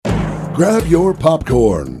Grab your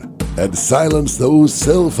popcorn and silence those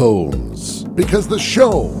cell phones because the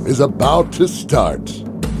show is about to start.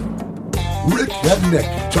 Rick and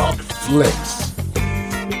Nick Talk Flicks.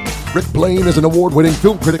 Rick Blaine is an award-winning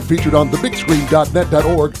film critic featured on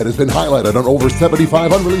thebigscreen.net.org and has been highlighted on over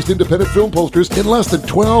 75 unreleased independent film posters in less than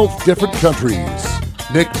 12 different countries.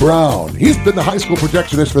 Nick Brown. He's been the high school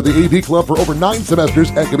projectionist for the AV Club for over 9 semesters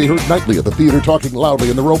and can be heard nightly at the theater talking loudly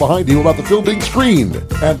in the row behind you about the film being screened.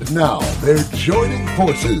 And now they're joining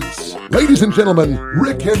forces. Ladies and gentlemen,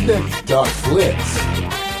 Rick and Nick Talk Flicks.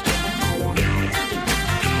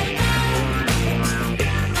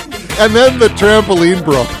 And then the trampoline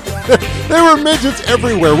broke. There were midgets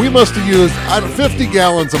everywhere. We must have used 50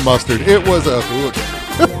 gallons of mustard. It was a hoot.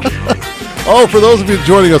 Oh, for those of you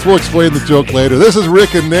joining us, we'll explain the joke later. This is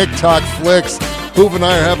Rick and Nick Talk Flicks. Hoove and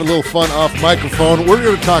I are having a little fun off microphone. We're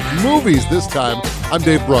going to talk movies this time. I'm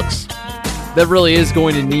Dave Brooks. That really is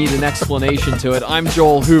going to need an explanation to it. I'm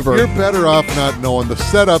Joel Hoover. You're better off not knowing. The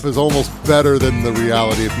setup is almost better than the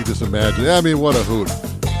reality if you just imagine. I mean, what a hoot.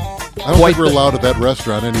 I don't think we're allowed at that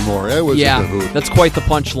restaurant anymore. It was just a hoot. That's quite the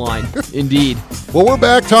punchline, indeed. Well, we're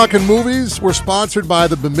back talking movies. We're sponsored by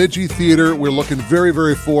the Bemidji Theater. We're looking very,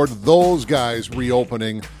 very forward to those guys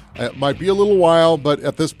reopening. It might be a little while, but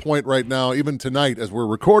at this point right now, even tonight as we're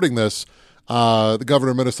recording this, the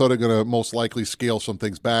governor of Minnesota going to most likely scale some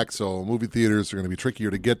things back, so movie theaters are going to be trickier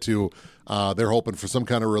to get to. They're hoping for some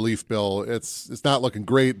kind of relief bill. It's not looking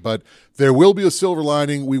great, but there will be a silver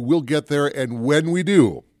lining. We will get there, and when we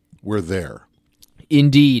do, we're there.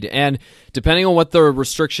 Indeed. And depending on what the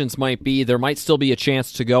restrictions might be, there might still be a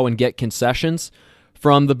chance to go and get concessions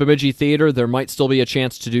from the Bemidji Theater. There might still be a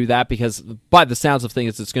chance to do that because by the sounds of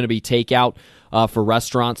things, it's going to be takeout for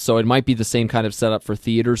restaurants. So it might be the same kind of setup for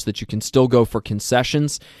theaters that you can still go for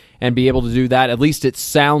concessions and be able to do that. At least it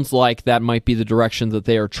sounds like that might be the direction that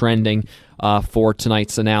they are trending for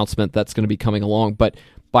tonight's announcement that's going to be coming along. But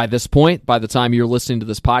by this point, by the time you're listening to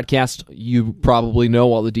this podcast, you probably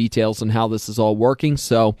know all the details and how this is all working,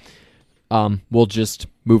 so we'll just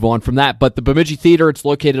move on from that. But the Bemidji Theater, it's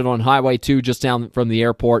located on Highway 2, just down from the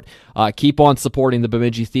airport. Keep on supporting the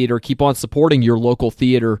Bemidji Theater. Keep on supporting your local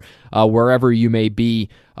theater wherever you may be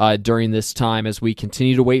during this time as we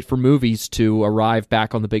continue to wait for movies to arrive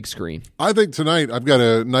back on the big screen. I think tonight, I've got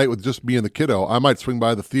a night with just me and the kiddo. I might swing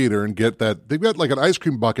by the theater and get that. They've got like an ice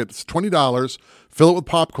cream bucket. It's $20. Fill it with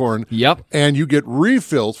popcorn. Yep. And you get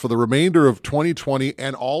refills for the remainder of 2020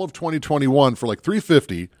 and all of 2021 for like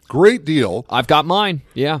 $3.50. Great deal. I've got mine.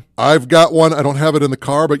 Yeah. I've got one. I don't have it in the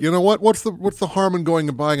car, but you know what? What's the harm in going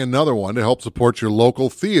and buying another one to help support your local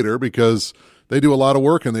theater, because they do a lot of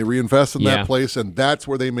work and they reinvest in that place, and that's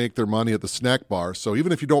where they make their money at the snack bar. So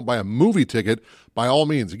even if you don't buy a movie ticket, by all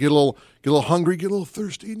means, you get a little hungry, get a little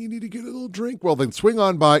thirsty, and you need to get a little drink. Well, then swing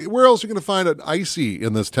on by. Where else are you going to find an icy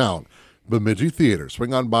in this town? Bemidji Theater.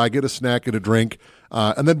 Swing on by, get a snack, get a drink,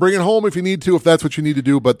 and then bring it home if you need to, if that's what you need to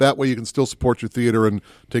do. But that way you can still support your theater and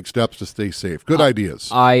take steps to stay safe. Good ideas.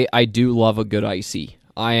 I do love a good icy.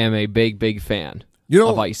 I am a big fan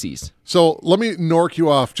of ices. So let me nork you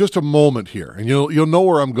off just a moment here, and you'll know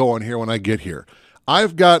where I'm going here when I get here.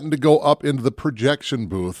 I've gotten to go up into the projection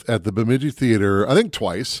booth at the Bemidji Theater, I think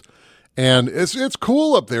twice. And it's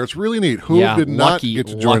cool up there. It's really neat. Who did not get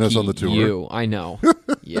to join us on the tour? You, I know.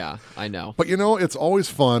 Yeah, I know. But it's always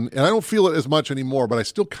fun, and I don't feel it as much anymore, but I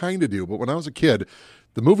still kind of do. But when I was a kid,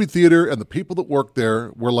 the movie theater and the people that worked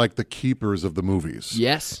there were like the keepers of the movies.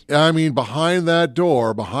 Yes. I mean, behind that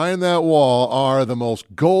door, behind that wall are the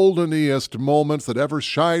most goldeniest moments that ever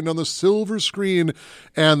shined on the silver screen,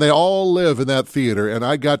 and they all live in that theater. And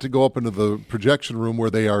I got to go up into the projection room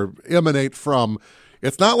where they emanate from.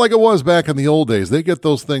 It's not like it was back in the old days. They get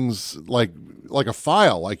those things like a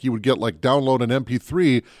file, like you would get download an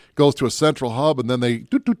MP3, goes to a central hub, and then they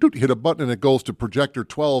hit a button and it goes to projector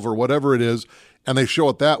 12 or whatever it is, and they show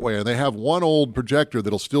it that way. And they have one old projector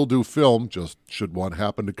that'll still do film, just should one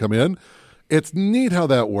happen to come in. It's neat how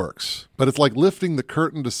that works, but it's like lifting the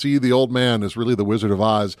curtain to see the old man is really the Wizard of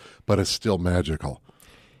Oz, but it's still magical.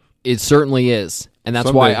 It certainly is. And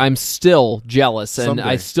that's why I'm still jealous, and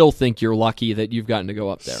I still think you're lucky that you've gotten to go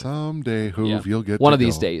up there. Someday, Hoove, you'll get one to of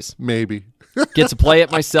these go. days. Maybe. Get to play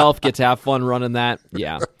it myself, get to have fun running that.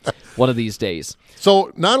 Yeah, one of these days.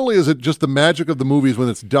 So not only is it just the magic of the movies when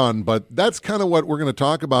it's done, but that's kind of what we're going to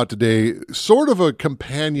talk about today, sort of a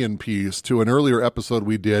companion piece to an earlier episode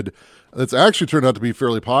we did that's actually turned out to be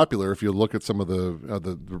fairly popular if you look at some of the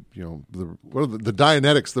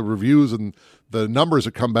Dianetics, the reviews and the numbers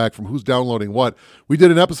that come back from who's downloading what. We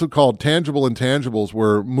did an episode called Tangible Intangibles,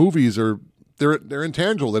 where movies are they're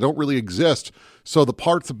intangible. They don't really exist. So the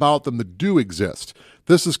parts about them that do exist.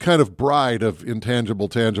 This is kind of bride of intangible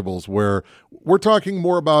tangibles, where we're talking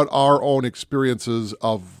more about our own experiences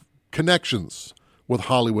of connections with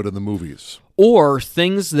Hollywood and the movies. Or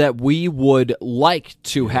things that we would like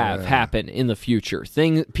to have happen in the future.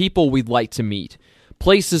 People we'd like to meet.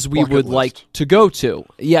 Places we would like to go to.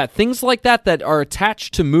 Yeah, things like that are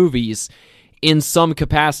attached to movies in some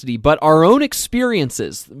capacity, but our own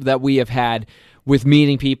experiences that we have had with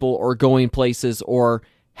meeting people or going places or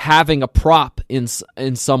having a prop in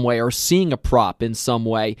some way or seeing a prop in some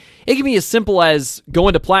way. It can be as simple as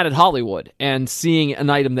going to Planet Hollywood and seeing an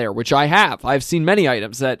item there, which I have. I've seen many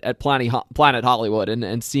items at Planet Hollywood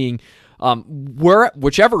and seeing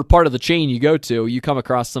whichever part of the chain you go to, you come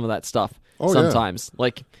across some of that stuff sometimes. Yeah.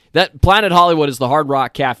 Like that Planet Hollywood is the Hard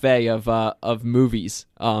Rock Cafe of movies.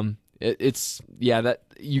 That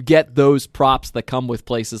you get those props that come with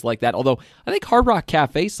places like that. Although I think Hard Rock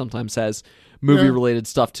Cafe sometimes has movie-related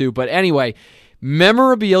stuff too. But anyway,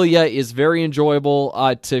 memorabilia is very enjoyable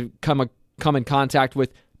to come in contact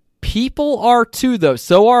with. People are too, though.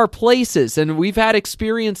 So are places, and we've had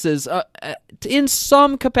experiences in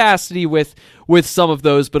some capacity with some of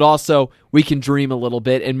those. But also, we can dream a little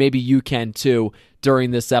bit, and maybe you can too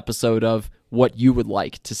during this episode of what you would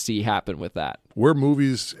like to see happen with that. Where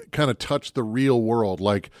movies kind of touch the real world,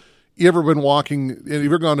 like. You ever been walking, have you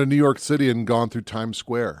ever gone to New York City and gone through Times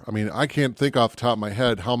Square? I mean, I can't think off the top of my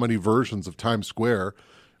head how many versions of Times Square,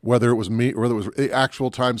 whether it was actual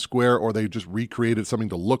Times Square or they just recreated something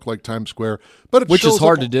to look like Times Square. But which is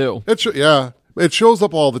hard to do. It shows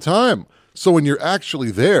up all the time. So when you're actually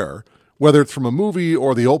there, whether it's from a movie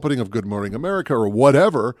or the opening of Good Morning America or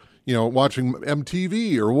whatever, watching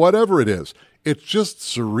MTV or whatever it is, it's just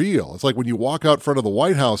surreal. It's like when you walk out front of the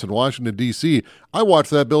White House in Washington, D.C., I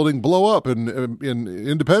watched that building blow up in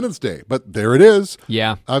Independence Day. But there it is.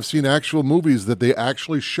 Yeah. I've seen actual movies that they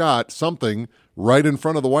actually shot something right in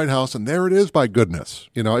front of the White House, and there it is, by goodness.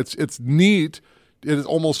 It's neat. It is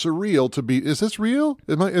almost surreal to be, is this real?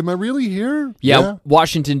 Am I really here? Yeah,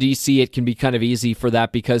 Washington, D.C., it can be kind of easy for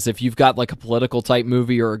that because if you've got like a political type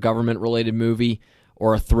movie or a government-related movie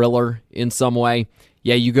or a thriller in some way,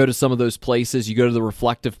 yeah, you go to some of those places, you go to the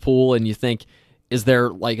reflective pool, and you think, is there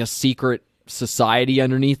like a secret society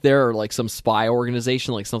underneath there or like some spy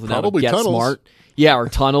organization, like something out of Get tunnels. Smart? Yeah, or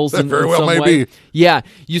tunnels that in very well some may way. Be. Yeah,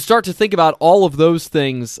 you start to think about all of those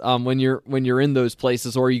things when you're in those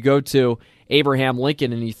places, or you go to Abraham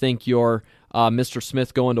Lincoln and you think you're Mr.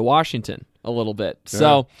 Smith going to Washington a little bit. Yeah.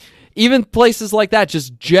 So even places like that,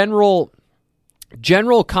 just general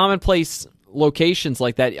commonplace locations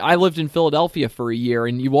like that. I lived in Philadelphia for a year,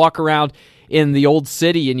 and you walk around in the old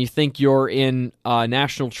city and you think you're in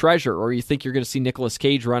National Treasure, or you think you're going to see Nicolas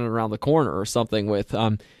Cage running around the corner or something with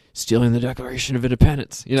stealing the Declaration of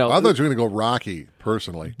Independence. I thought you were going to go Rocky,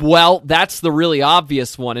 personally. Well, that's the really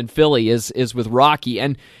obvious one in Philly is with Rocky.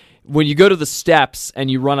 And when you go to the steps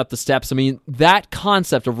and you run up the steps, I mean, that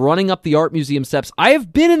concept of running up the art museum steps. I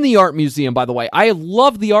have been in the art museum, by the way. I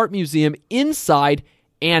love the art museum inside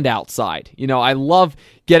and outside. I love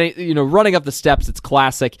running up the steps. It's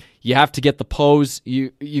classic. You have to get the pose.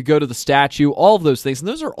 You go to the statue, all of those things. And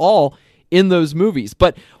those are all in those movies.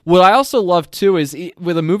 But what I also love too is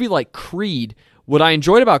with a movie like Creed, what I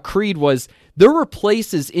enjoyed about Creed was there were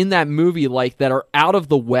places in that movie like that are out of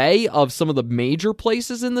the way of some of the major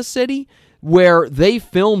places in the city where they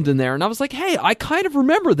filmed in there. And I was like, hey, I kind of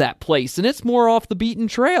remember that place, and it's more off the beaten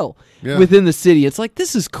trail within the city. It's like,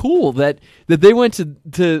 this is cool that they went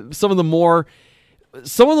to some of the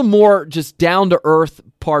more just down to earth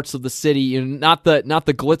parts of the city, not the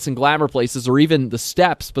glitz and glamour places or even the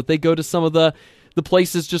steps, but they go to some of the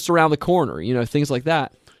places just around the corner, things like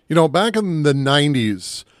that. Back in the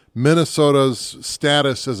 90s, Minnesota's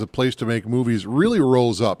status as a place to make movies really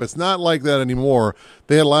rose up. It's not like that anymore.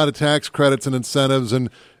 They had a lot of tax credits and incentives, and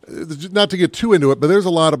not to get too into it, but there's a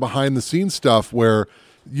lot of behind-the-scenes stuff where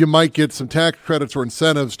you might get some tax credits or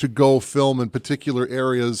incentives to go film in particular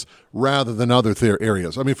areas rather than other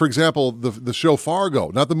areas. I mean, for example, the show Fargo,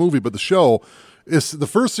 not the movie, but the show, the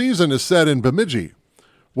first season is set in Bemidji.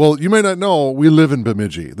 Well, you may not know, we live in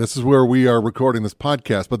Bemidji. This is where we are recording this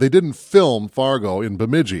podcast, but they didn't film Fargo in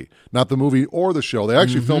Bemidji, not the movie or the show. They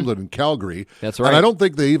actually filmed it in Calgary. That's right. And I don't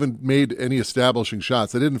think they even made any establishing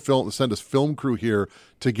shots. They didn't send us film crew here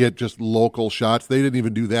to get just local shots. They didn't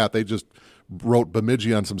even do that. They just wrote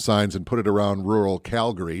Bemidji on some signs and put it around rural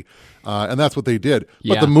Calgary, and that's what they did.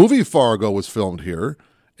 But the movie Fargo was filmed here.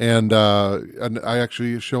 And I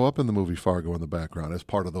actually show up in the movie Fargo in the background as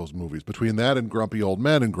part of those movies. Between that and Grumpy Old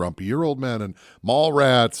Men and Grumpier Old Men and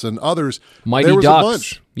Mallrats and others, Mighty there was Ducks. a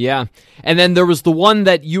bunch. Yeah. And then there was the one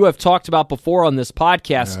that you have talked about before on this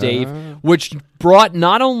podcast, Dave, which brought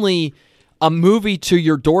not only a movie to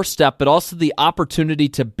your doorstep, but also the opportunity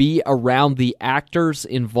to be around the actors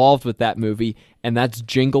involved with that movie, and that's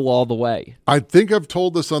Jingle All the Way. I think I've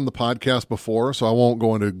told this on the podcast before, so I won't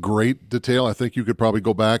go into great detail. I think you could probably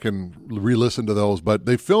go back and re-listen to those, but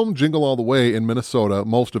they filmed Jingle All the Way in Minnesota,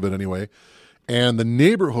 most of it anyway, and the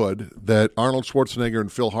neighborhood that Arnold Schwarzenegger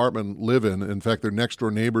and Phil Hartman live in fact, they're next-door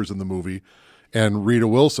neighbors in the movie, and Rita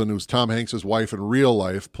Wilson, who's Tom Hanks' wife in real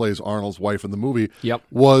life, plays Arnold's wife in the movie,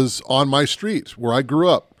 was on my street where I grew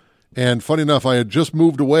up. And funny enough, I had just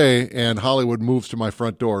moved away, and Hollywood moves to my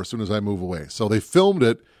front door as soon as I move away. So they filmed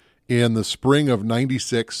it in the spring of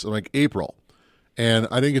 96, like April. And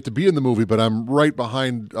I didn't get to be in the movie, but I'm right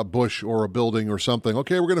behind a bush or a building or something.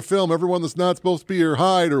 Okay, we're going to film. Everyone that's not supposed to be here,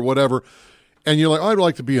 hide or whatever. And you're like, oh, I'd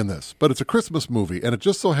like to be in this. But it's a Christmas movie, and it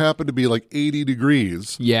just so happened to be like 80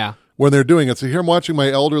 degrees. Yeah. When they're doing it. So here I'm watching my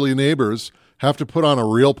elderly neighbors have to put on a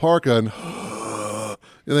real parka, and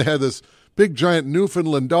they had this big giant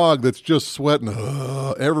Newfoundland dog that's just sweating.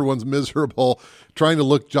 Everyone's miserable, trying to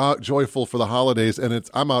look joyful for the holidays, and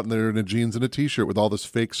I'm out there in a jeans and a T-shirt with all this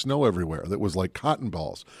fake snow everywhere that was like cotton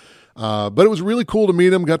balls. But it was really cool to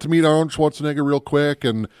meet him. Got to meet Arnold Schwarzenegger real quick,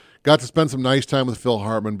 and got to spend some nice time with Phil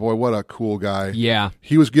Hartman. Boy, what a cool guy. Yeah.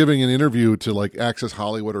 He was giving an interview to like Access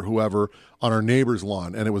Hollywood or whoever on our neighbor's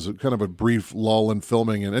lawn, and it was kind of a brief lull in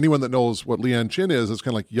filming. And anyone that knows what Lian Chin is, it's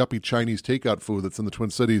kind of like yuppie Chinese takeout food that's in the Twin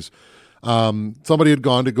Cities. Somebody had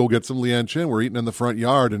gone to go get some Lian Chin. We're eating in the front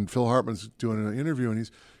yard, and Phil Hartman's doing an interview, and he's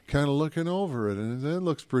kind of looking over it, and it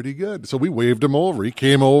looks pretty good. So we waved him over. He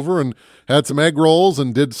came over and had some egg rolls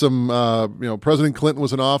and did some, President Clinton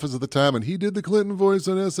was in office at the time, and he did the Clinton voice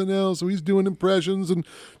on SNL, so he's doing impressions and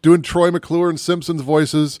doing Troy McClure and Simpsons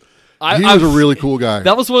voices. He was a really cool guy.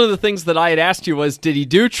 That was one of the things that I had asked you was, did he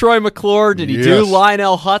do Troy McClure? Did he do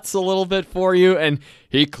Lionel Hutz a little bit for you? And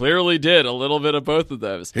he clearly did a little bit of both of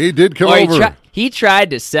those. He did come over. He tried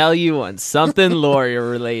to sell you on something lawyer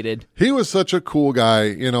related. He was such a cool guy,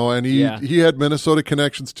 and he had Minnesota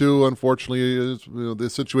connections too. Unfortunately, the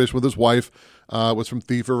situation with his wife was from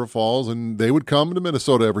Thief River Falls, and they would come to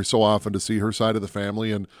Minnesota every so often to see her side of the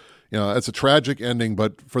family. And it's a tragic ending,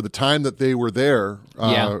 but for the time that they were there,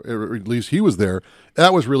 or at least he was there,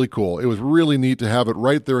 that was really cool. It was really neat to have it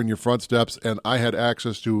right there in your front steps, and I had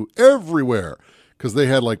access to everywhere because they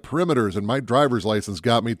had like perimeters, and my driver's license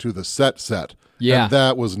got me to the set. Yeah. And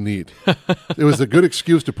that was neat. It was a good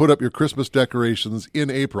excuse to put up your Christmas decorations in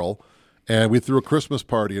April, and we threw a Christmas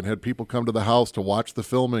party and had people come to the house to watch the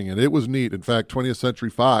filming, and it was neat. In fact, 20th Century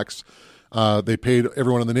Fox, they paid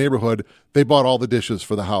everyone in the neighborhood. They bought all the dishes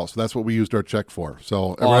for the house. That's what we used our check for.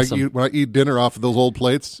 So awesome. when I eat dinner off of those old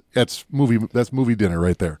plates, that's movie dinner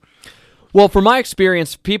right there. Well, from my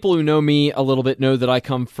experience, people who know me a little bit know that I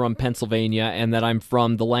come from Pennsylvania and that I'm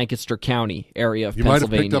from the Lancaster County area of Pennsylvania. You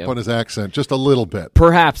might have picked up on his accent just a little bit.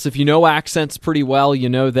 Perhaps. If you know accents pretty well, you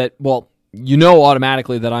know that, you know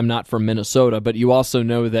automatically that I'm not from Minnesota, but you also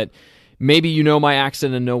know that maybe you know my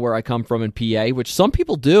accent and know where I come from in PA, which some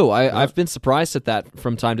people do. I've been surprised at that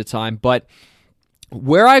from time to time. But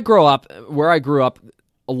where I grew up,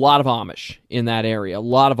 a lot of Amish in that area, a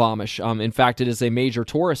lot of Amish. In fact, it is a major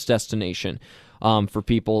tourist destination for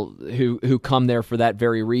people who come there for that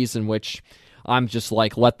very reason, which I'm just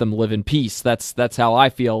like, let them live in peace. That's how I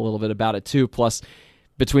feel a little bit about it too. Plus,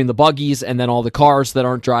 between the buggies and then all the cars that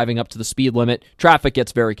aren't driving up to the speed limit, traffic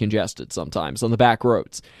gets very congested sometimes on the back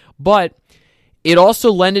roads. But it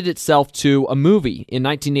also lended itself to a movie. In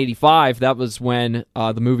 1985, that was when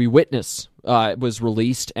the movie Witness was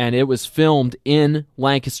released, and it was filmed in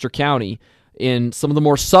Lancaster County. In some of the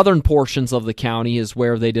more southern portions of the county is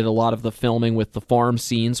where they did a lot of the filming with the farm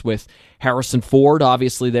scenes, with Harrison Ford,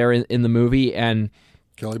 obviously, there in the movie, and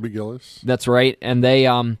Kelly McGillis. That's right. And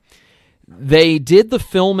they did the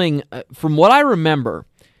filming, from what I remember,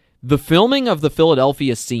 the filming of the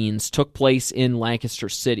Philadelphia scenes took place in Lancaster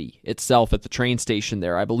City itself at the train station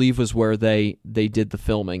there. I believe was where they did the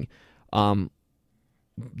filming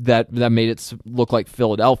that made it look like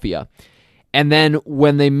Philadelphia. And then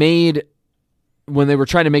when they were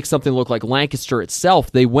trying to make something look like Lancaster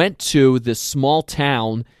itself, they went to this small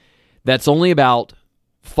town that's only about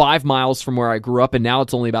 5 miles from where I grew up, and now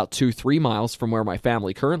it's only about 2-3 miles from where my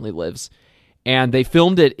family currently lives. And they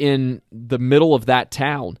filmed it in the middle of that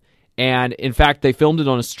town. And in fact, they filmed it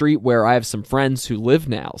on a street where I have some friends who live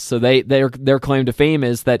now. So their claim to fame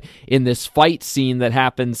is that in this fight scene that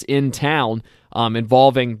happens in town,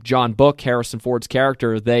 involving John Book, Harrison Ford's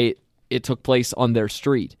character. It took place on their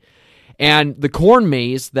street. And the corn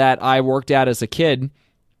maze that I worked at as a kid,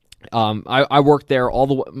 I worked there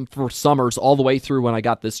for summers all the way through when I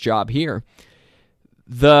got this job here.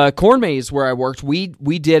 The corn maze where I worked, we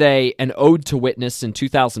did an ode to Witness in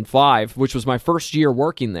 2005, which was my first year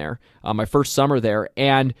working there, my first summer there,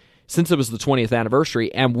 and since it was the 20th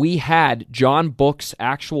anniversary, and we had John Book's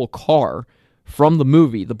actual car from the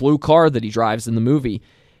movie, the blue car that he drives in the movie,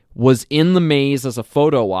 was in the maze as a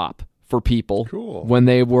photo op for people. Cool. When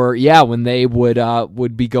they would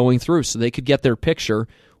be going through, so they could get their picture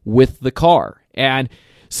with the car. And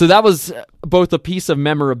so that was both a piece of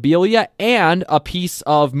memorabilia and a piece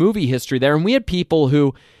of movie history there. And we had people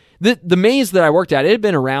who, the maze that I worked at, it had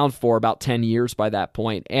been around for about 10 years by that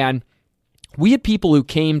point. And we had people who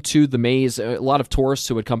came to the maze, a lot of tourists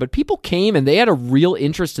who would come, but people came and they had a real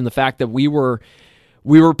interest in the fact that we were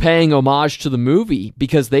paying homage to the movie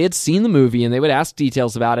because they had seen the movie and they would ask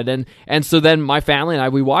details about it. And so then my family and I,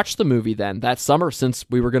 we watched the movie then that summer since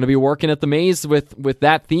we were going to be working at the maze with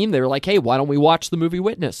that theme. They were like, hey, why don't we watch the movie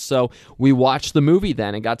Witness? So we watched the movie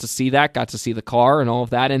then and got to see the car and all of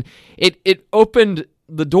that. And it opened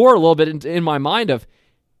the door a little bit in my mind of,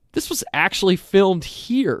 this was actually filmed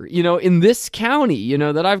here, in this county,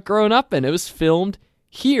 that I've grown up in. It was filmed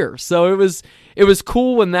here. So it was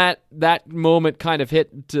cool when that moment kind of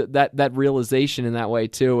hit to that realization in that way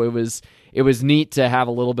too. It was neat to have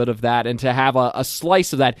a little bit of that and to have a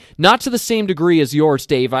slice of that, not to the same degree as yours,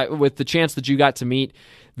 Dave, with the chance that you got to meet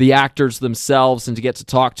the actors themselves and to get to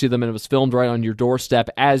talk to them, and it was filmed right on your doorstep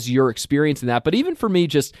as you're experiencing that. But even for me,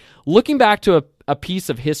 just looking back to a piece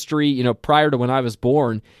of history, prior to when I was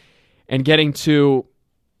born, and getting to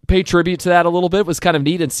pay tribute to that a little bit was kind of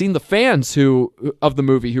neat, and seeing the fans of the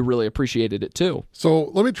movie who really appreciated it too. So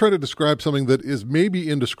let me try to describe something that is maybe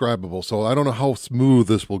indescribable. So I don't know how smooth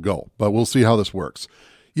this will go, but we'll see how this works.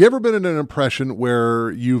 You ever been in an impression where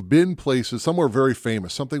you've been places, somewhere very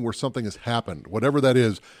famous, something where something has happened, whatever that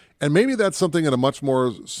is, and maybe that's something in a much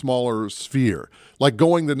more smaller sphere, like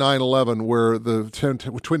going to 9/11 where the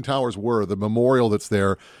Twin Towers were, the memorial that's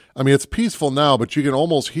there. I mean, it's peaceful now, but you can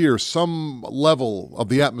almost hear some level of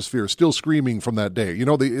the atmosphere still screaming from that day.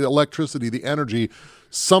 The electricity, the energy,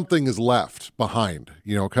 something is left behind,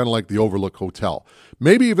 kind of like the Overlook Hotel.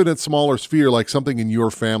 Maybe even in a smaller sphere, like something in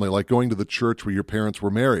your family, like going to the church where your parents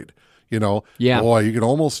were married. Yeah. Boy, you can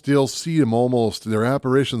almost still see them their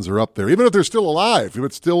apparitions are up there. Even if they're still alive,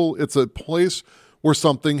 it's a place where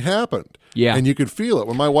something happened. Yeah. And you could feel it.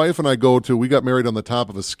 When my wife and I we got married on the top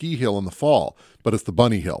of a ski hill in the fall, but it's the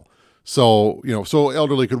Bunny Hill. So, so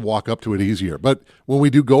elderly could walk up to it easier. But when we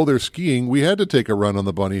do go there skiing, we had to take a run on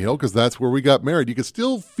the Bunny Hill because that's where we got married. You could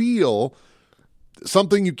still feel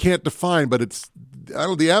something you can't define, but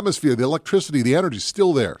the atmosphere, the electricity, the energy is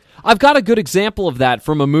still there. I've got a good example of that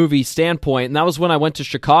from a movie standpoint, and that was when I went to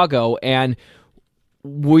Chicago, and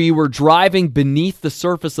we were driving beneath the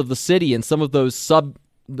surface of the city in some of those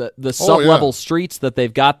sub-level streets that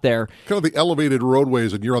they've got there. Kind of the elevated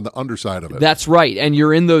roadways, and you're on the underside of it. That's right, and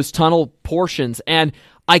you're in those tunnel portions. And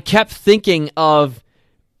I kept thinking of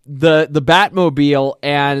the Batmobile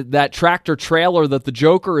and that tractor trailer that the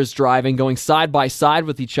Joker is driving going side by side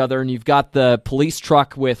with each other, and you've got the police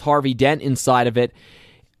truck with Harvey Dent inside of it.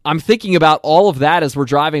 I'm thinking about all of that as we're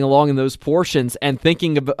driving along in those portions, and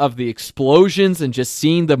thinking of the explosions and just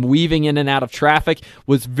seeing them weaving in and out of traffic.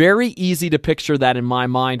 Was very easy to picture that in my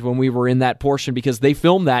mind when we were in that portion, because they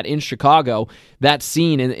filmed that in Chicago, that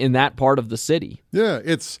scene in that part of the city. Yeah,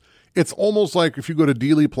 it's almost like if you go to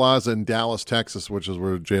Dealey Plaza in Dallas, Texas, which is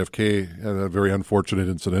where JFK had a very unfortunate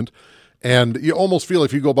incident, and you almost feel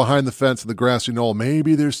if you go behind the fence in the grassy knoll,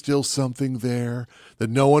 maybe there's still something there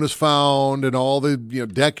that no one has found in all the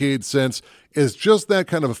decades since. It's just that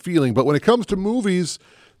kind of a feeling. But when it comes to movies,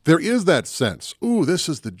 there is that sense. Ooh, this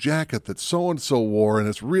is the jacket that so-and-so wore, and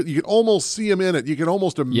it's real. You can almost see him in it. You can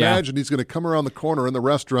almost imagine he's going to come around the corner in the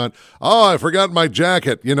restaurant. Oh, I forgot my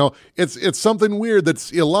jacket. It's something weird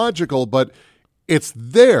that's illogical, but it's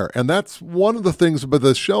there. And that's one of the things about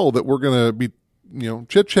the show that we're going to be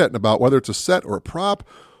chit-chatting about, whether it's a set or a prop.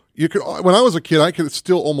 When I was a kid, I could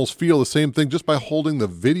still almost feel the same thing just by holding the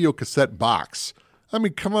video cassette box. I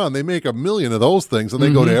mean, come on, they make 1 million of those things, and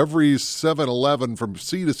they go to every 7-Eleven from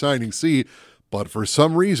sea to shining sea. But for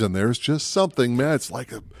some reason, there's just something, man. It's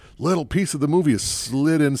like a little piece of the movie is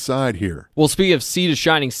slid inside here. Well, speaking of sea to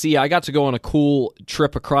shining sea, I got to go on a cool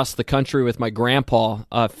trip across the country with my grandpa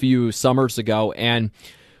a few summers ago, and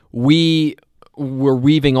we were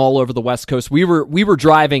weaving all over the West Coast. We were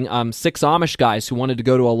driving 6 Amish guys who wanted to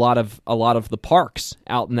go to a lot of the parks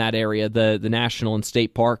out in that area, the national and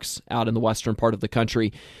state parks out in the western part of the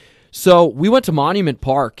country. So we went to Monument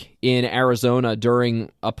Park in Arizona during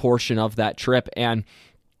a portion of that trip, and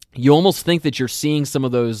you almost think that you're seeing some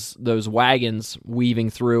of those wagons weaving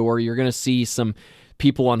through, or you're going to see some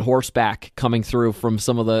people on horseback coming through from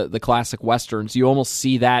some of the classic westerns. You almost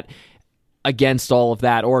see that against all of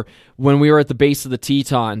that. Or when we were at the base of the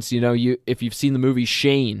Tetons, if you've seen the movie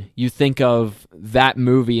Shane, you think of that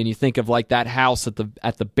movie and you think of like that house at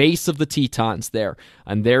the base of the Tetons there,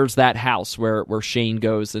 and there's that house where Shane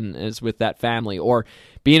goes and is with that family. Or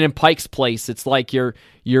being in Pike's Place, it's like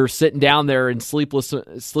you're sitting down there in Sleepless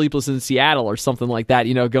in Seattle or something like that,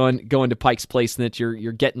 going to Pike's Place, and that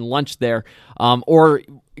you're getting lunch there. Or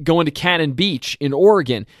going to Cannon Beach in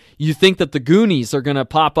Oregon, you think that the Goonies are going to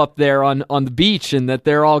pop up there on the beach, and that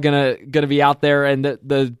they're all going to be out there, and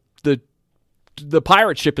the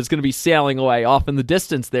pirate ship is going to be sailing away off in the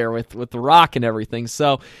distance there with the Rock and everything.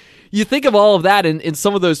 So you think of all of that in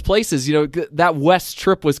some of those places. That West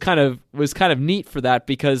trip was kind of neat for that,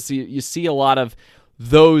 because you see a lot of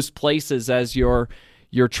those places as you're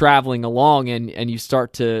traveling along, and you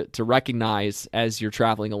start to recognize as you're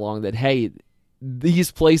traveling along that, hey, these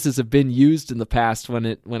places have been used in the past when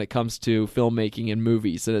it comes to filmmaking and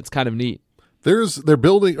movies, and it's kind of neat. They're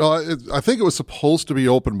building. I think it was supposed to be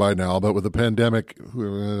open by now, but with the pandemic, I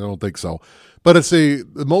don't think so. But it's the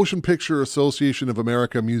Motion Picture Association of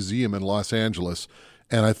America Museum in Los Angeles,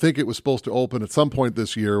 and I think it was supposed to open at some point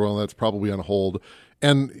this year. Well, that's probably on hold.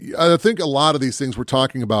 And I think a lot of these things we're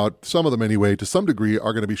talking about, some of them anyway, to some degree,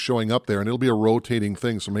 are going to be showing up there, and it'll be a rotating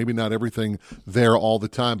thing. So maybe not everything there all the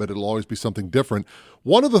time, but it'll always be something different.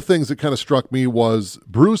 One of the things that kind of struck me was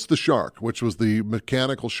Bruce the Shark, which was the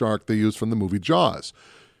mechanical shark they used from the movie Jaws.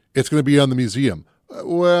 It's going to be on the museum.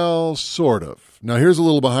 Well, sort of. Now, here's a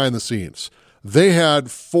little behind the scenes. They had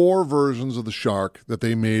 4 versions of the shark that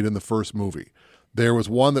they made in the first movie. There was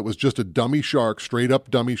one that was just a dummy shark, straight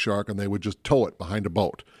up dummy shark, and they would just tow it behind a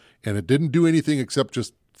boat. And it didn't do anything except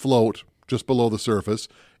just float just below the surface.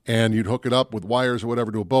 And you'd hook it up with wires or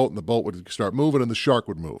whatever to a boat, and the boat would start moving and the shark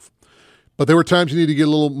would move. But there were times you needed to get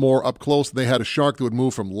a little more up close. They had a shark that would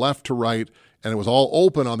move from left to right, and it was all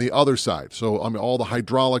open on the other side. So all the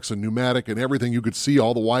hydraulics and pneumatic and everything, you could see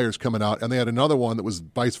all the wires coming out. And they had another one that was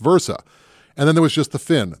vice versa. And then there was just the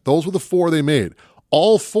fin. Those were the 4 they made.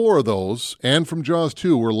 All 4 of those, and from Jaws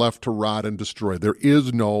 2, were left to rot and destroy. There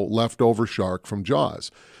is no leftover shark from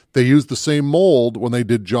Jaws. They used the same mold when they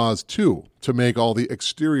did Jaws 2 to make all the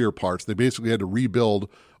exterior parts. They basically had to rebuild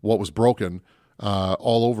what was broken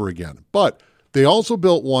all over again. But they also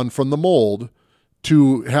built one from the mold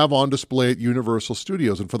to have on display at Universal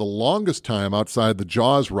Studios. And for the longest time outside the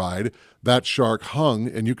Jaws ride, that shark hung,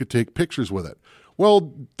 and you could take pictures with it.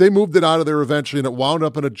 Well, they moved it out of there eventually, and it wound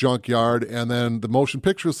up in a junkyard, and then the Motion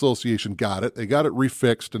Picture Association got it. They got it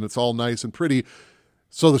refixed, and it's all nice and pretty.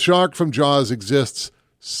 So the shark from Jaws exists,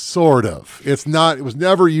 sort of. It was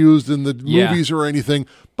never used in the movies or anything,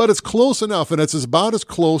 but it's close enough, and it's about as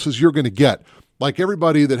close as you're going to get. Like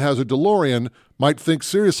everybody that has a DeLorean might think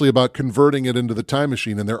seriously about converting it into the time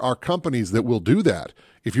machine, and there are companies that will do that.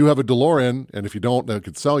 If you have a DeLorean, and if you don't, they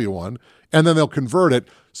could sell you one, and then they'll convert it.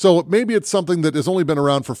 So maybe it's something that has only been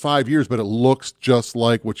around for 5 years, but it looks just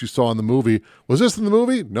like what you saw in the movie. Was this in the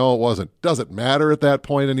movie? No, it wasn't. Doesn't matter at that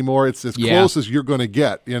point anymore. It's as close as you're going to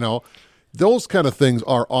get, Those kind of things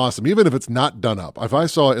are awesome, even if it's not done up. If I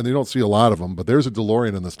saw it, and you don't see a lot of them, but there's a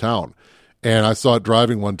DeLorean in this town, and I saw it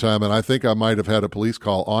driving one time, and I think I might have had a police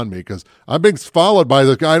call on me because I'm being followed by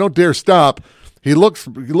this guy. I don't dare stop. He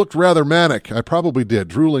looked rather manic. I probably did,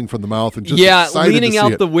 drooling from the mouth and just excited leaning to see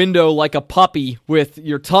out it. the window like a puppy with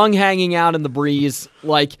your tongue hanging out in the breeze.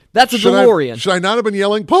 Like, that's a DeLorean. Should I not have been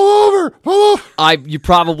yelling, pull over, pull over? You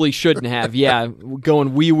probably shouldn't have,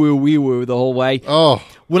 going wee-woo the whole way. Oh.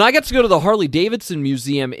 When I got to go to the Harley-Davidson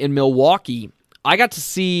Museum in Milwaukee, I got to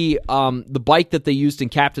see the bike that they used in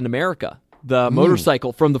Captain America. The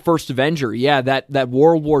motorcycle from the first Avenger. Yeah, that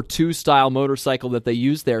World War II style motorcycle that they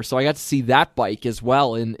used there. So I got to see that bike as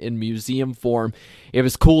well in museum form. It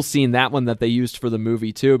was cool seeing that one that they used for the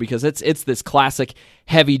movie too, because it's this classic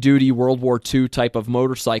heavy duty World War II type of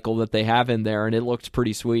motorcycle that they have in there, and it looked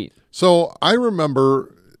pretty sweet. So I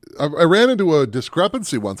remember I ran into a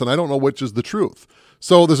discrepancy once, and I don't know which is the truth.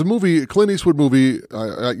 So there's a movie, Clint Eastwood movie.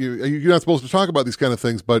 You're not supposed to talk about these kind of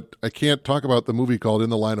things, but I can't talk about the movie called In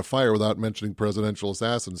the Line of Fire without mentioning presidential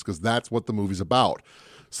assassins, because that's what the movie's about.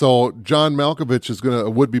 So John Malkovich is a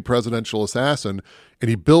would-be presidential assassin, and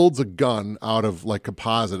he builds a gun out of like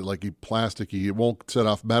composite, like plasticky. It won't set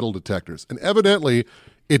off metal detectors. And evidently,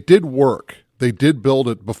 it did work. They did build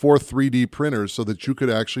it before 3D printers so that you could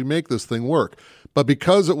actually make this thing work. But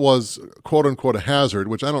because it was quote-unquote a hazard,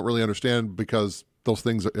 which I don't really understand because those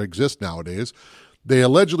things exist nowadays, they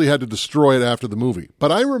allegedly had to destroy it after the movie.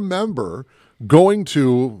 But I remember going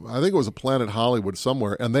to, I think it was a Planet Hollywood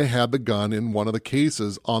somewhere, and they had the gun in one of the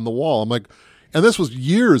cases on the wall. I'm like, and this was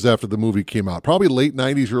years after the movie came out, probably late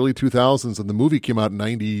 90s, early 2000s, and the movie came out in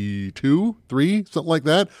 92, 3, something like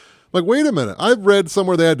that. I'm like, wait a minute, I've read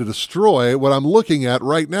somewhere they had to destroy what I'm looking at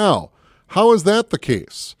right now. How is that the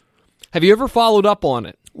case? Have you ever followed up on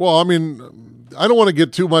it? Well, I mean, I don't want to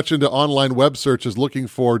get too much into online web searches looking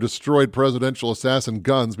for destroyed presidential assassin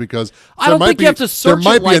guns because I don't think you have to search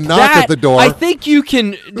there might it like be a knock that. at the door. I think you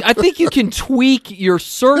can tweak your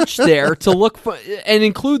search there to look for and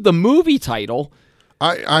include the movie title.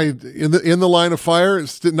 I in the line of fire,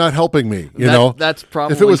 it's not helping me. You know, that's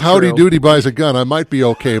probably if it was Howdy true. Doody buys a gun, I might be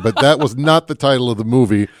okay. But that was not the title of the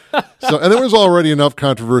movie. So, and there was already enough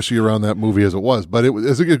controversy around that movie as it was. But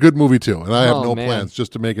it's a good movie too, and I have no plans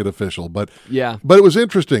just to make it official. But yeah, but it was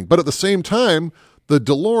interesting. But at the same time, the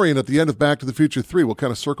DeLorean at the end of Back to the Future 3 will kind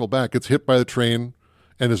of circle back. It's hit by the train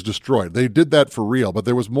and is destroyed. They did that for real. But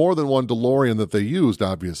there was more than one DeLorean that they used,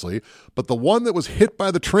 obviously. But the one that was hit by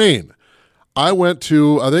the train, I went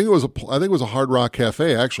to, I think it was a Hard Rock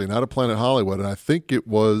Cafe, actually, not a Planet Hollywood, and I think it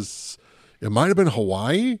might have been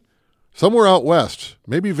Hawaii, somewhere out west,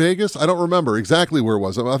 maybe Vegas. I don't remember exactly where it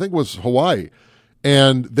was. I think it was Hawaii,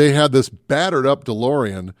 and they had this battered up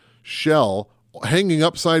DeLorean shell hanging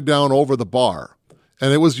upside down over the bar,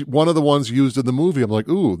 and it was one of the ones used in the movie. I'm like,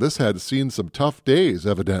 ooh, this had seen some tough days,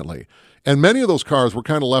 evidently. And many of those cars were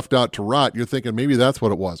kind of left out to rot. You're thinking maybe that's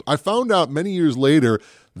what it was. I found out many years later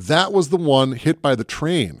that was the one hit by the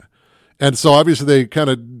train. And so obviously they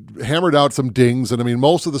kind of hammered out some dings. And I mean,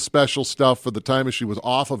 most of the special stuff for the time machine was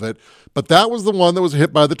off of it. But that was the one that was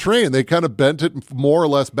hit by the train. They kind of bent it more or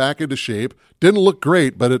less back into shape. Didn't look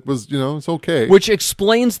great, but it was, it's okay. Which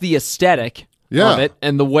explains the aesthetic of it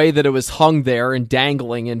and the way that it was hung there and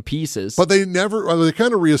dangling in pieces. But they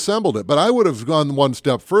kind of reassembled it. But I would have gone one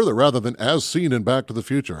step further rather than as seen in Back to the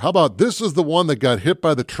Future. How about this is the one that got hit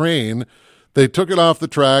by the train? They took it off the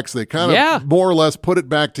tracks. They kind of more or less put it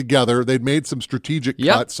back together. They'd made some strategic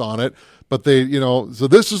cuts on it. But they, so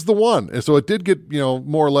this is the one. And so it did get,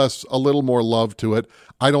 more or less a little more love to it.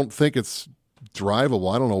 I don't think it's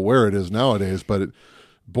drivable. I don't know where it is nowadays, but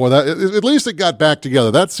boy, at least it got back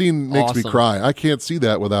together. That scene makes me cry. I can't see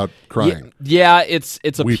that without crying. Yeah, it's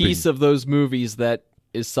a Weeping. piece of those movies that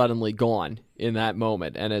is suddenly gone in that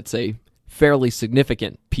moment, and it's a fairly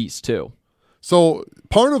significant piece too. So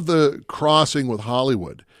part of the crossing with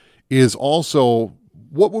Hollywood is also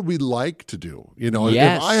what would we like to do? If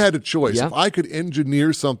I had a choice, if I could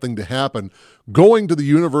engineer something to happen, going to the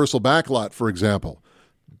Universal backlot, for example,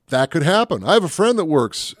 that could happen. I have a friend that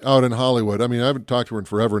works out in Hollywood. I mean, I haven't talked to her in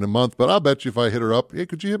forever, in a month, but I'll bet you if I hit her up, hey,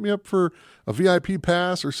 could you hit me up for a VIP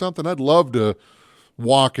pass or something? I'd love to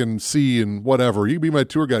walk and see and whatever. You can be my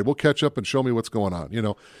tour guide. We'll catch up and show me what's going on,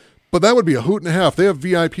 But that would be a hoot and a half. They have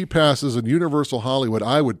VIP passes in Universal Hollywood.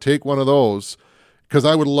 I would take one of those because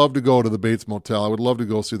I would love to go to the Bates Motel. I would love to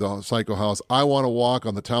go see the Psycho House. I want to walk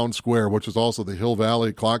on the town square, which is also the Hill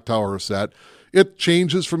Valley Clock Tower set. It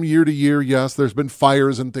changes from year to year, yes. There's been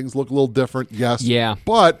fires and things look a little different, yes. Yeah.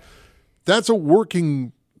 But that's a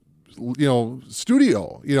working,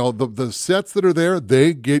 studio. The sets that are there,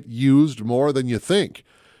 they get used more than you think.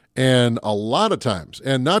 And a lot of times,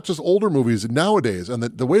 and not just older movies nowadays, and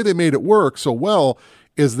the way they made it work so well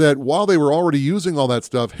is that while they were already using all that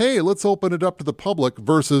stuff, hey, let's open it up to the public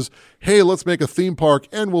versus, hey, let's make a theme park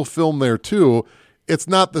and we'll film there too. It's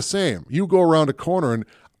not the same. You go around a corner, and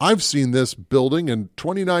I've seen this building in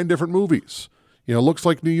 29 different movies. Looks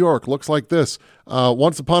like New York, looks like this.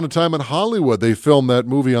 Once Upon a Time in Hollywood, they filmed that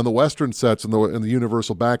movie on the Western sets in the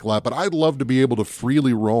Universal backlot, but I'd love to be able to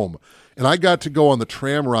freely roam. And I got to go on the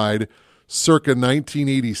tram ride circa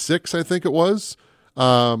 1986, I think it was.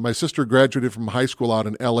 My sister graduated from high school out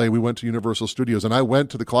in L.A. We went to Universal Studios, and I went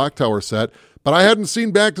to the Clock Tower set, but I hadn't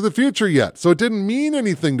seen Back to the Future yet, so it didn't mean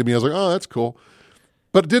anything to me. I was like, oh, that's cool.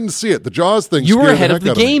 But didn't see it. The Jaws thing. You were ahead of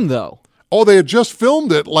the game, though. Oh, they had just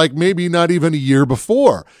filmed it like maybe not even a year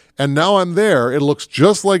before. And now I'm there. It looks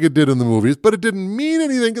just like it did in the movies, but it didn't mean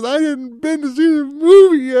anything because I hadn't been to see the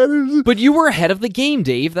movie yet. But you were ahead of the game,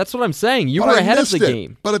 Dave. That's what I'm saying. You were ahead of the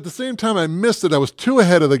game. But at the same time, I missed it. I was too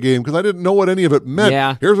ahead of the game because I didn't know what any of it meant.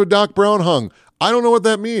 Yeah. Here's where Doc Brown hung. I don't know what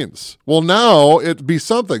that means. Well, now it'd be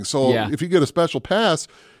something. So if you get a special pass,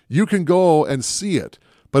 you can go and see it.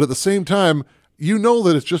 But at the same time, you know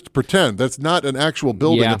that it's just pretend. That's not an actual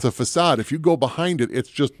building. Yeah. It's a facade. If you go behind it, it's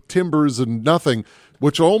just timbers and nothing,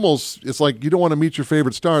 which almost, it's like you don't want to meet your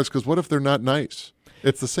favorite stars because what if they're not nice?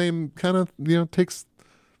 It's the same kind of, takes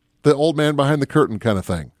the old man behind the curtain kind of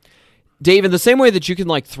thing. Dave, in the same way that you can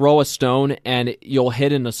like throw a stone and you'll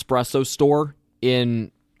hit an espresso store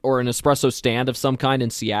or an espresso stand of some kind in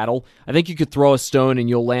Seattle, I think you could throw a stone and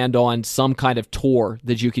you'll land on some kind of tour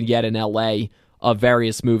that you can get in LA of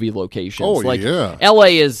various movie locations. Oh, yeah. LA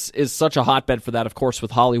is such a hotbed for that, of course, with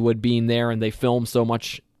Hollywood being there, and they film so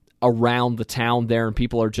much around the town there, and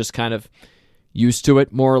people are just kind of used to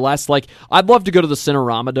it, more or less. Like, I'd love to go to the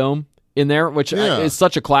Cinerama Dome in there, which is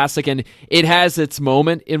such a classic, and it has its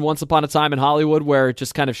moment in Once Upon a Time in Hollywood where it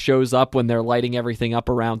just kind of shows up when they're lighting everything up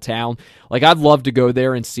around town. Like, I'd love to go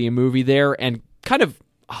there and see a movie there and kind of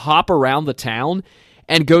hop around the town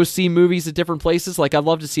and go see movies at different places. Like, I'd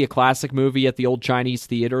love to see a classic movie at the old Chinese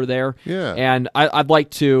theater there. Yeah. And I'd like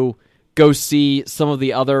to go see some of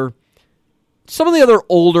the other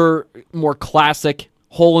older, more classic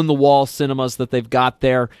hole-in-the-wall cinemas that they've got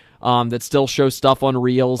there that still show stuff on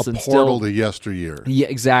reels. A portal to yesteryear. Yeah,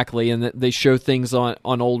 exactly. And they show things on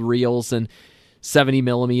old reels and 70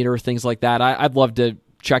 millimeter, things like that. I'd love to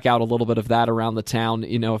check out a little bit of that around the town,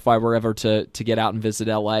 if I were ever to get out and visit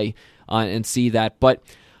LA and see that. But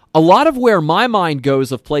a lot of where my mind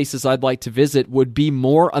goes of places I'd like to visit would be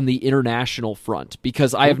more on the international front,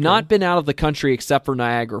 because I have not been out of the country except for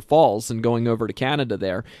Niagara Falls and going over to Canada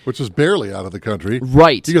there. Which is barely out of the country.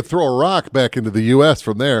 Right. You could throw a rock back into the U.S.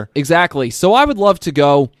 from there. Exactly. So I would love to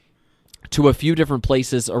go to a few different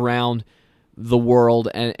places around the world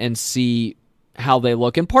and see how they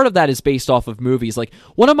look. And part of that is based off of movies. Like,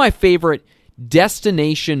 one of my favorite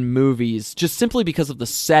destination movies, just simply because of the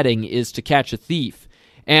setting, is To Catch a Thief.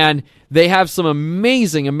 And they have some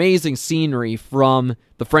amazing, amazing scenery from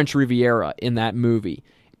the French Riviera in that movie.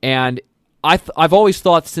 And I've always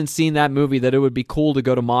thought, since seeing that movie, that it would be cool to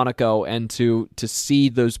go to Monaco and to see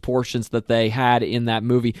those portions that they had in that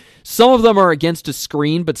movie. Some of them are against a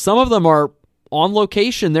screen, but some of them are on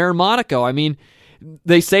location there in Monaco. I mean,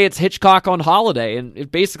 they say it's Hitchcock on holiday, and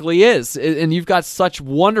it basically is. And you've got such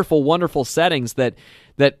wonderful, wonderful settings that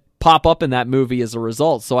pop up in that movie as a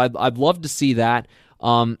result. So I'd love to see that.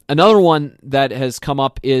 Another one that has come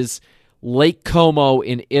up is Lake Como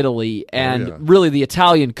in Italy, and really the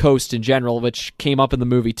Italian coast in general, which came up in the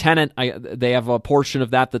movie Tenet. They have a portion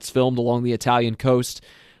of that's filmed along the Italian coast.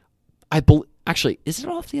 Actually, is it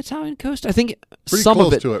off the Italian coast? I think pretty some close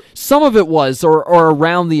of it. To it. Some of it was, or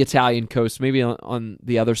around the Italian coast, maybe on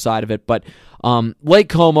the other side of it. But Lake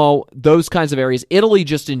Como, those kinds of areas. Italy,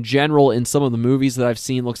 just in general, in some of the movies that I've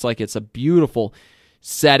seen, looks like it's a beautiful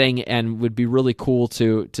setting and would be really cool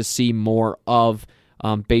to see more of,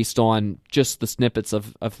 based on just the snippets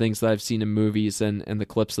of things that I've seen in movies and the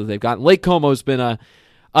clips that they've gotten. Lake Como's been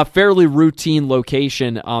a fairly routine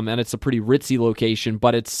location, and it's a pretty ritzy location,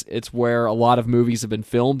 but it's where a lot of movies have been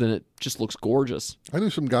filmed, and it just looks gorgeous. I knew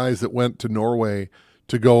some guys that went to Norway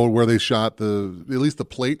to go where they shot at least the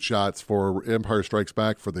plate shots for Empire Strikes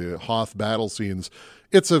Back for the Hoth battle scenes.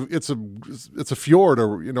 It's a fjord,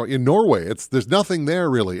 or in Norway. There's nothing there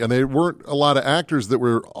really, and there weren't a lot of actors that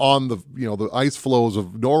were on the ice flows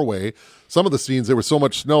of Norway. Some of the scenes, there was so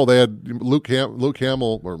much snow. They had Mark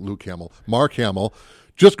Hamill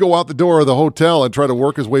just go out the door of the hotel and try to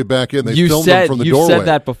work his way back in. They filmed him from the doorway. You said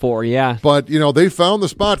that before, yeah. But, they found the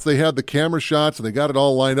spots. They had the camera shots, and they got it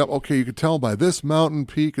all lined up. Okay, you could tell by this mountain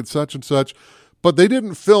peak and such. But they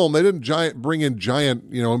didn't film. They didn't bring in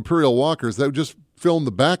giant, Imperial walkers. They just filmed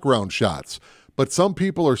the background shots. But some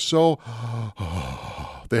people are so...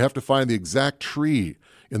 they have to find the exact tree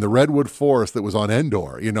in the redwood forest that was on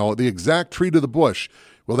Endor. The exact tree to the bush.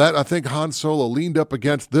 Well, I think Han Solo leaned up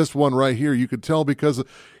against this one right here. You could tell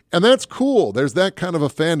and that's cool. There's that kind of a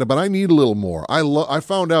fandom, but I need a little more. I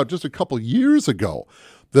found out just a couple years ago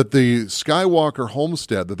that the Skywalker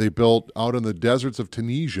homestead that they built out in the deserts of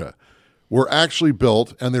Tunisia were actually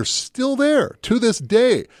built, and they're still there to this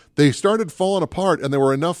day. They started falling apart, and there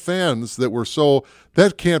were enough fans that were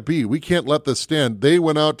that can't be. We can't let this stand. They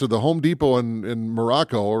went out to the Home Depot in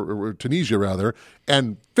Morocco, or Tunisia rather,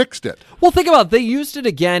 and fixed it. Well, think about it. They used it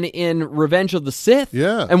again in Revenge of the Sith,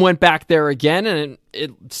 and went back there again, and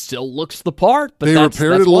it still looks the part. But they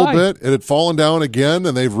repaired it a little bit. It had fallen down again,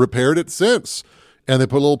 and they've repaired it since. And they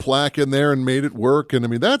put a little plaque in there and made it work. And, I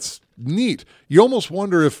mean, that's neat. You almost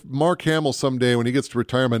wonder if Mark Hamill someday, when he gets to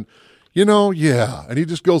retirement, and he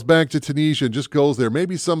just goes back to Tunisia and just goes there.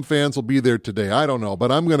 Maybe some fans will be there today. I don't know.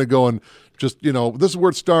 But I'm going to go and just, this is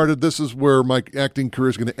where it started. This is where my acting career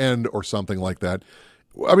is going to end, or something like that.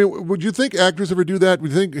 I mean, would you think actors ever do that?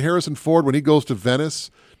 Would you think Harrison Ford, when he goes to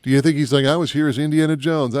Venice, do you think he's like, I was here as Indiana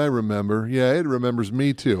Jones, I remember. Yeah, it remembers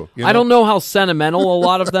me too. I don't know how sentimental a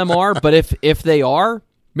lot of them are, but if they are,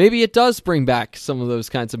 maybe it does bring back some of those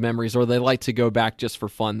kinds of memories, or they like to go back just for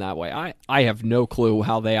fun that way. I have no clue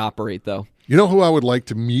how they operate, though. You know who I would like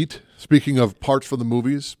to meet, speaking of parts for the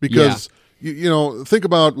movies? Because... Yeah. Think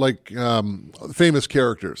about famous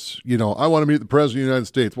characters. I want to meet the President of the United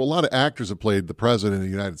States. Well, a lot of actors have played the President of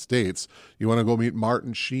the United States. You want to go meet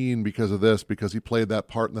Martin Sheen because of this, because he played that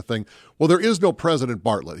part in the thing. Well, there is no President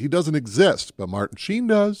Bartlett. He doesn't exist, but Martin Sheen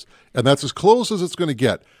does, and that's as close as it's going to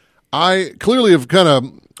get. I clearly have kind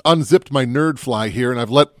of unzipped my nerd fly here, and I've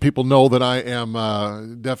let people know that I am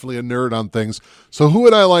definitely a nerd on things. So who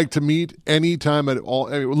would I like to meet anytime at all,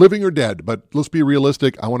 living or dead? But let's be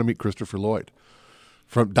realistic. I want to meet Christopher Lloyd,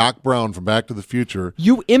 from Doc Brown from Back to the Future.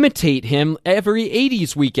 You imitate him every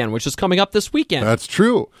 80s weekend, which is coming up this weekend. That's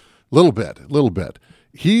true. Little bit.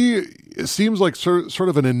 He seems like sort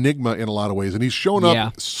of an enigma in a lot of ways, and he's shown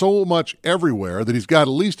up so much everywhere that he's got at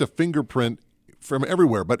least a fingerprint from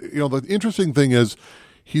everywhere. But, the interesting thing is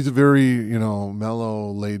he's a very, mellow,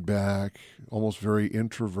 laid back, almost very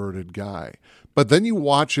introverted guy. But then you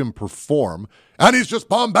watch him perform, and he's just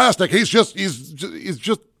bombastic. He's just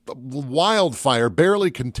wildfire, barely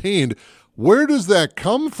contained. Where does that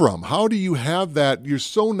come from? How do you have that? You're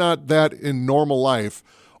so not that in normal life,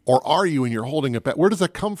 or are you, and you're holding it back? Where does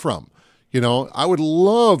that come from? I would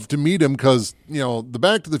love to meet him, because, the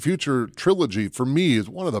Back to the Future trilogy for me is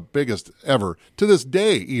one of the biggest ever. To this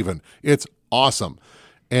day, even. It's awesome.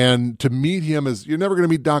 And to meet him you're never going to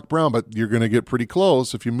meet Doc Brown, but you're going to get pretty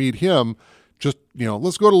close if you meet him. Just,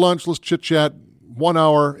 let's go to lunch, let's chit-chat 1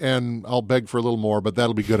 hour, and I'll beg for a little more, but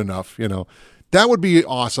that'll be good enough, That would be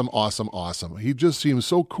awesome, awesome, awesome. He just seems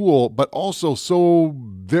so cool, but also so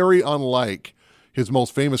very unlike his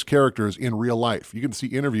most famous characters in real life. You can see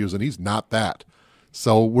interviews, and he's not that.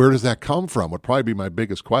 So where does that come from would probably be my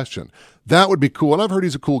biggest question. That would be cool. And I've heard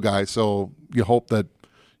he's a cool guy, so you hope that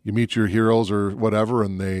you meet your heroes or whatever,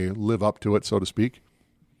 and they live up to it, so to speak.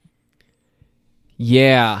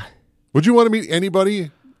 Yeah. Would you want to meet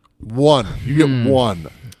anybody? One. You get one.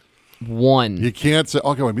 One. You can't say,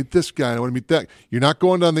 okay, I want to meet this guy, I want to meet that. You're not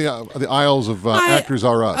going down the aisles of Actors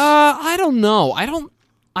R Us. I don't know.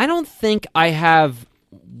 I don't think I have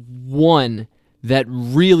one that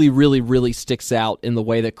really, really, really sticks out in the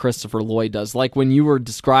way that Christopher Lloyd does. Like when you were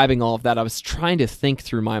describing all of that, I was trying to think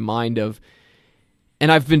through my mind of,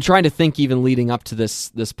 and I've been trying to think even leading up to this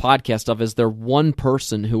podcast of, is there one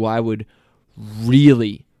person who I would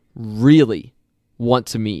really, really want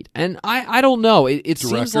to meet? And I don't know. It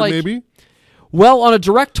seems like maybe. Well, on a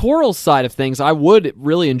directorial side of things, I would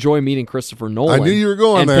really enjoy meeting Christopher Nolan. I knew you were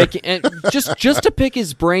going there. And just to pick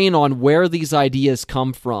his brain on where these ideas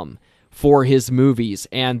come from for his movies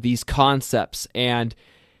and these concepts, and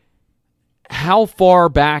how far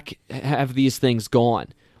back have these things gone.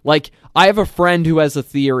 Like, I have a friend who has a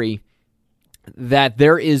theory that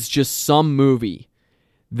there is just some movie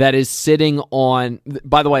that is sitting on.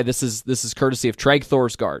 By the way, this is courtesy of Treg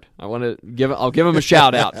Thorsgaard. I'll give him a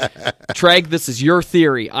shout out. Treg, this is your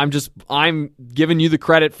theory. I'm giving you the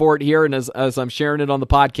credit for it here, and as I'm sharing it on the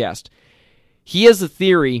podcast. He has a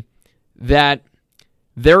theory that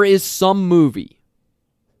there is some movie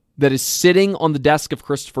that is sitting on the desk of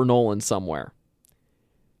Christopher Nolan somewhere.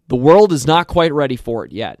 The world is not quite ready for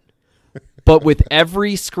it yet. But with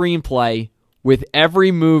every screenplay, with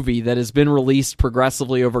every movie that has been released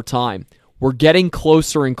progressively over time, we're getting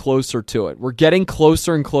closer and closer to it. We're getting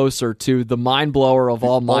closer and closer to the mind blower of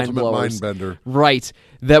all mind blowers. Mind bender. Right.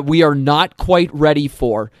 That we are not quite ready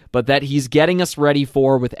for, but that he's getting us ready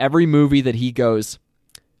for with every movie that he goes,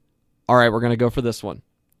 all right, we're going to go for this one.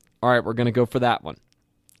 All right, we're going to go for that one.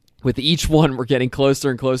 With each one, we're getting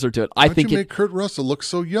closer and closer to it. Why think you make Kurt Russell look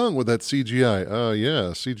so young with that CGI?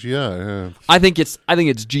 CGI. Yeah. I think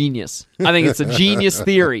it's genius. I think it's a genius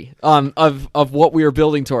theory of what we are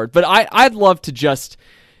building toward. But I'd love to just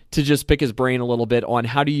to just pick his brain a little bit on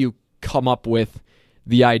how do you come up with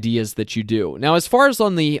the ideas that you do. Now, as far as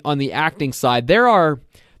on the acting side, there are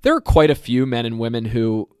quite a few men and women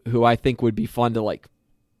who I think would be fun to like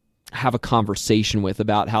have a conversation with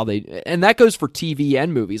about how they, and that goes for TV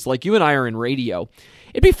and movies. Like you and I are in radio.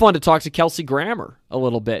 It'd be fun to talk to Kelsey Grammer a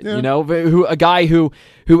little bit, you know, a guy who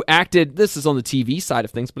acted, this is on the TV side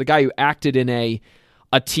of things, but a guy who acted in a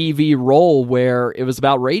TV role where it was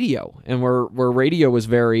about radio and where radio was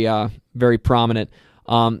very, very prominent.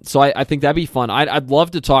 So I think that'd be fun. I'd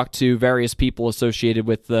love to talk to various people associated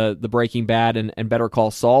with the Breaking Bad and Better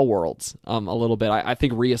Call Saul worlds a little bit. I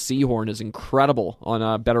think Rhea Seehorn is incredible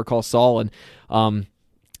on Better Call Saul, and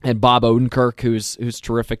Bob Odenkirk, who's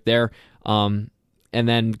terrific there. And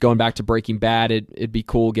then going back to Breaking Bad, it'd be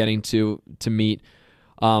cool getting to meet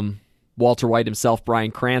Walter White himself,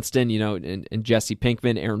 Bryan Cranston, you know, and Jesse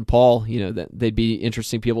Pinkman, Aaron Paul, you know, they'd be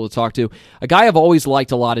interesting people to talk to. A guy I've always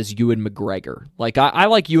liked a lot is Ewan McGregor. Like I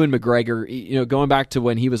like Ewan McGregor, you know, going back to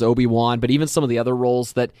when he was Obi-Wan, but even some of the other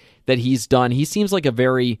roles that he's done, he seems like a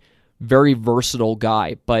very, very versatile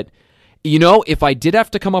guy. But, you know, if I did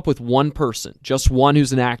have to come up with one person, just one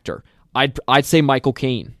who's an actor, I'd say Michael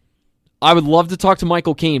Caine. I would love to talk to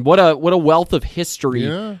Michael Caine. What a wealth of history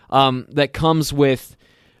that comes with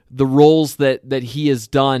the roles that he has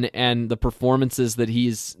done and the performances that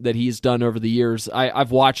he's done over the years.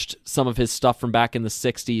 I've watched some of his stuff from back in the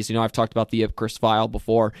 60s. You know, I've talked about the Ipcress File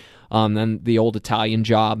before, and the Old Italian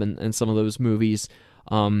Job and some of those movies.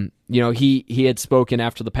 You know, he had spoken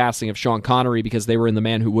after the passing of Sean Connery because they were in The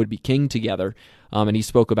Man Who Would Be King together, and he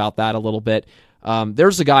spoke about that a little bit.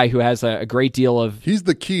 There's a guy who has a great deal of... He's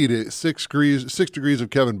the key to 6 degrees of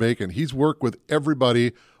Kevin Bacon. He's worked with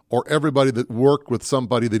everybody, or everybody that worked with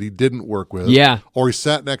somebody that he didn't work with. Yeah. Or he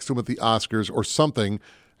sat next to him at the Oscars or something.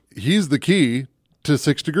 He's the key to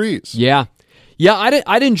 6 degrees. Yeah. Yeah,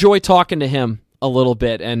 I'd enjoy talking to him a little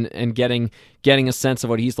bit and getting a sense of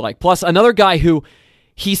what he's like. Plus, another guy who...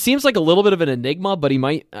 He seems like a little bit of an enigma, but he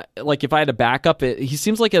might, like if I had to back up it, he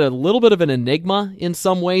seems like a little bit of an enigma in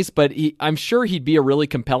some ways, but I'm sure he'd be a really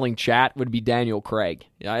compelling chat, would be Daniel Craig.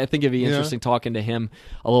 Yeah, I think it'd be interesting talking to him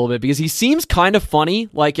a little bit because he seems kind of funny,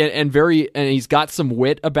 like, and he's got some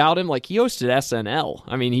wit about him. Like he hosted SNL.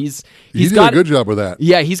 I mean, he's got a good job with that.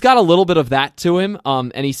 Yeah, he's got a little bit of that to him.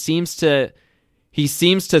 And he seems to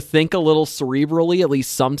think a little cerebrally, at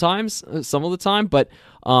least sometimes, some of the time, but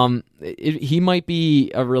he might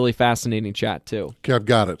be a really fascinating chat too. Okay, I've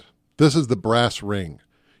got it. This is the brass ring.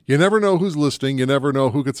 You never know who's listening. You never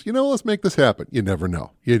know who gets, let's make this happen. You never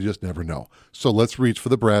know. You just never know. So let's reach for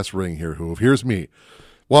the brass ring here, Hoove. Here's me.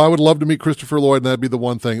 Well, I would love to meet Christopher Lloyd, and that'd be the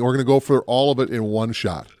one thing. We're going to go for all of it in one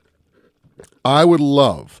shot. I would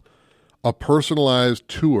love a personalized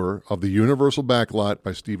tour of the Universal backlot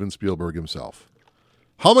by Steven Spielberg himself.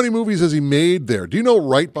 How many movies has he made there? Do you know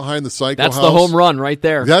right behind the Psycho House? That's the home run right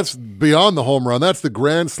there. That's beyond the home run. That's the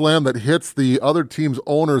grand slam that hits the other team's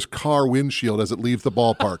owner's car windshield as it leaves the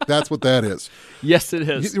ballpark. That's what that is. Yes, it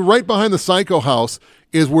is. Right behind the Psycho House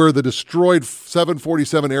is where the destroyed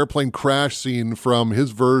 747 airplane crash scene from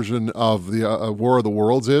his version of the War of the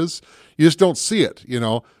Worlds is. You just don't see it,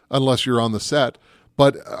 unless you're on the set.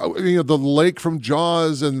 But, the lake from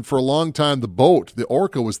Jaws, and for a long time, the boat, the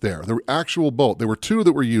Orca was there, the actual boat. There were 2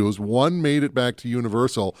 that were used. One made it back to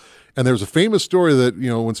Universal. And there's a famous story that,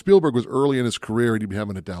 when Spielberg was early in his career, he'd be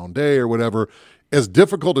having a down day or whatever. As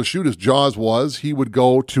difficult to shoot as Jaws was, he would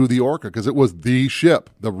go to the Orca because it was the ship,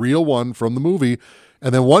 the real one from the movie.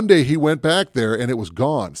 And then one day he went back there and it was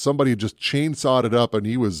gone. Somebody just chainsawed it up and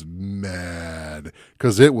he was mad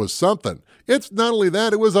because it was something. It's not only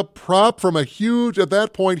that, it was a prop from a huge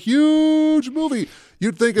movie.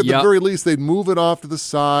 You'd think at the very least they'd move it off to the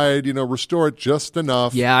side, restore it just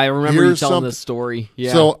enough. Yeah, I remember you telling this story.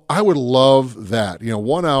 Yeah. So I would love that.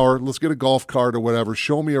 1 hour, let's get a golf cart or whatever,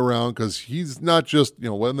 show me around because he's not just,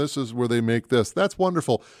 when this is where they make this. That's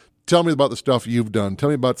wonderful. Tell me about the stuff you've done. Tell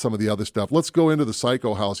me about some of the other stuff. Let's go into the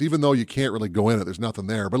Psycho House, even though you can't really go in it. There's nothing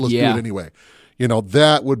there, but let's do it anyway.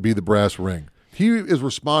 That would be the brass ring. He is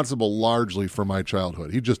responsible largely for my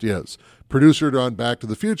childhood. He just is. Producer on Back to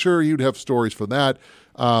the Future, you'd have stories for that.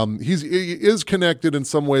 He is connected in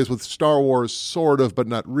some ways with Star Wars, sort of, but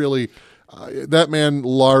not really. That man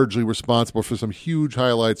largely responsible for some huge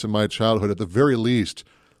highlights in my childhood. At the very least,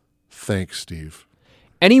 thanks, Steve.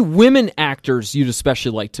 Any women actors you'd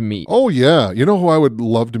especially like to meet? Oh, yeah. You know who I would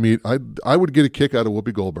love to meet? I would get a kick out of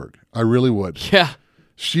Whoopi Goldberg. I really would. Yeah.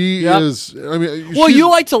 She Yep. is. I mean, Well, she's- you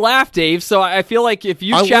like to laugh, Dave, so I feel like if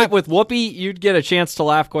you I chat like- with Whoopi, you'd get a chance to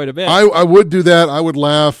laugh quite a bit. I would do that. I would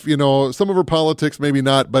laugh. You know, some of her politics, maybe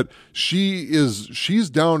not, but she's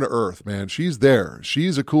down to earth, man. She's there.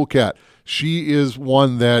 She's a cool cat. She is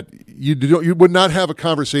one that you would not have a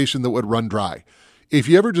conversation that would run dry. If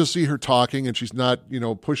you ever just see her talking and she's not,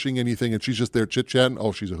 pushing anything and she's just there chit chatting,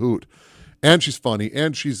 oh, she's a hoot. And she's funny,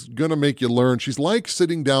 and she's gonna make you learn. She's like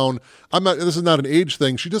sitting down. This is not an age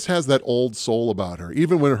thing. She just has that old soul about her.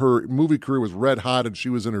 Even when her movie career was red hot and she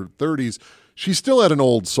was in her 30s, she still had an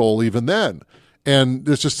old soul even then. And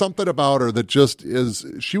there's just something about her that just is.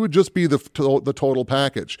 She would just be the total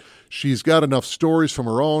package. She's got enough stories from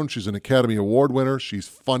her own. She's an Academy Award winner. She's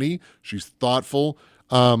funny. She's thoughtful.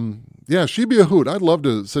 Yeah, she'd be a hoot. I'd love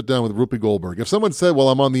to sit down with Whoopi Goldberg. If someone said, "Well,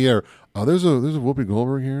 I'm on the air," there's a Whoopi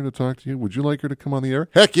Goldberg here to talk to you. Would you like her to come on the air?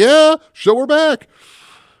 Heck yeah, show her back.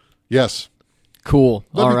 Yes, Cool.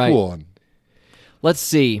 that'd All be right. cool. Let's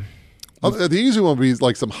see. The easy one would be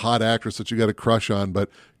like some hot actress that you got a crush on, but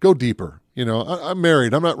go deeper. I'm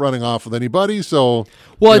married. I'm not running off with anybody, so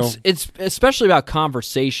Well, it's especially about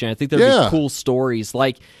conversation. I think there'd Yeah. be cool stories.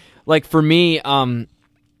 Like for me,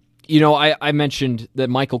 I mentioned that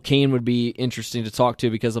Michael Caine would be interesting to talk to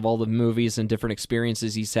because of all the movies and different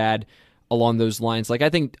experiences he's had along those lines. Like I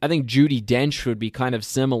think Judi Dench would be kind of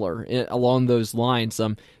similar along those lines.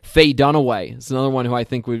 Faye Dunaway is another one who I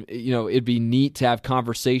think would, it'd be neat to have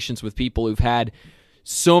conversations with people who've had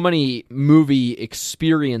so many movie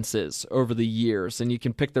experiences over the years, and you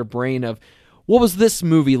can pick their brain of what was this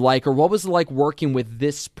movie like, or what was it like working with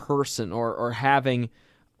this person, or having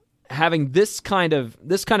this kind of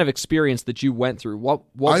experience that you went through. What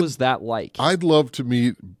was that like? I'd love to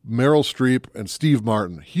meet Meryl Streep and Steve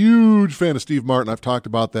Martin. Huge fan of Steve Martin. I've talked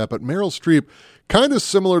about that. But Meryl Streep, kind of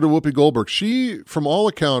similar to Whoopi Goldberg. She, from all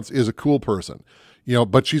accounts, is a cool person.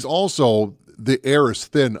 But she's also, the air is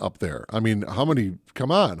thin up there. I mean, when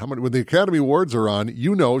the Academy Awards are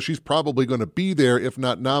on, she's probably going to be there, if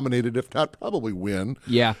not nominated, if not probably win.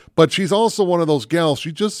 Yeah. But she's also one of those gals.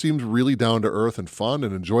 She just seems really down to earth and fun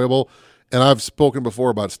and enjoyable. And I've spoken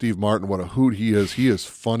before about Steve Martin, what a hoot he is. He is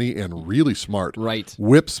funny and really smart. Right.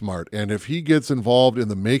 Whip smart. And if he gets involved in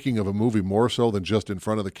the making of a movie more so than just in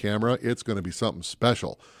front of the camera, it's going to be something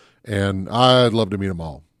special. And I'd love to meet them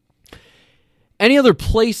all. Any other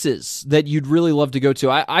places that you'd really love to go to?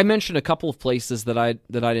 I mentioned a couple of places that I'd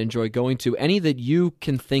enjoy going to. Any that you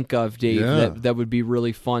can think of, Dave, that would be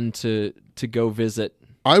really fun to go visit?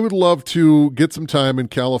 I would love to get some time in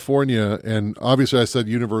California, and obviously I said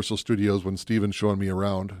Universal Studios when Steven's showing me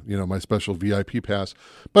around, my special VIP pass.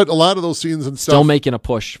 But a lot of those scenes and stuff. Still making a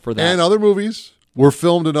push for that. And other movies were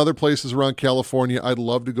filmed in other places around California. I'd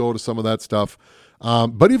love to go to some of that stuff.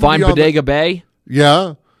 But even Find beyond Bodega Bay?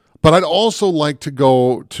 Yeah. But I'd also like to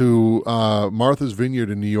go to Martha's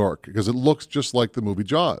Vineyard in New York because it looks just like the movie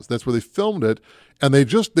Jaws. That's where they filmed it. And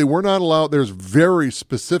they were not allowed. There's very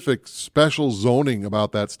specific special zoning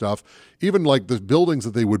about that stuff. Even like the buildings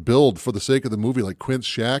that they would build for the sake of the movie, like Quint's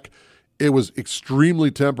Shack, it was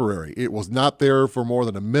extremely temporary. It was not there for more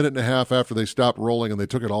than a minute and a half after they stopped rolling and they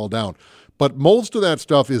took it all down. But most of that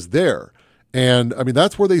stuff is there. And I mean,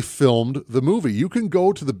 that's where they filmed the movie. You can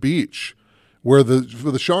go to the beach where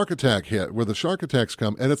the shark attack hit, where the shark attacks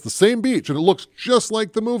come, and it's the same beach, and it looks just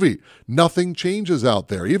like the movie. Nothing changes out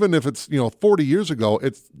there. Even if it's 40 years ago,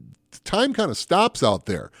 time kind of stops out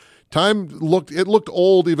there. It looked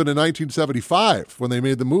old even in 1975 when they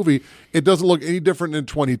made the movie. It doesn't look any different in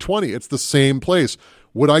 2020. It's the same place.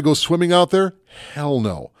 Would I go swimming out there? Hell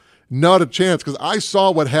no. Not a chance, because I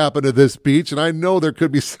saw what happened at this beach, and I know there could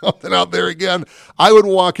be something out there again. I would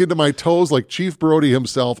walk into my toes like Chief Brody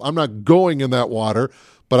himself. I'm not going in that water,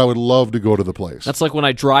 but I would love to go to the place. That's like when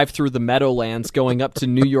I drive through the Meadowlands going up to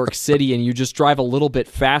New York City, and you just drive a little bit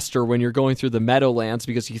faster when you're going through the Meadowlands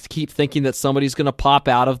because you keep thinking that somebody's going to pop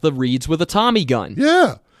out of the reeds with a Tommy gun.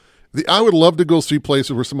 Yeah. I would love to go see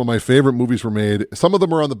places where some of my favorite movies were made. Some of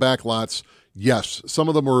them are on the back lots. Yes. Some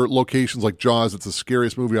of them were locations like Jaws. It's the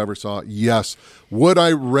scariest movie I ever saw. Yes. Would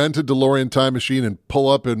I rent a DeLorean time machine and pull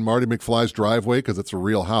up in Marty McFly's driveway because it's a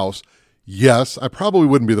real house? Yes. I probably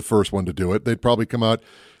wouldn't be the first one to do it. They'd probably come out,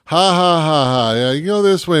 ha, ha, ha, ha. Yeah, you go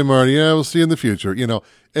this way, Marty. Yeah, we'll see you in the future.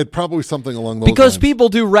 It'd probably something along those lines. Because people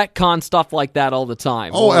do retcon stuff like that all the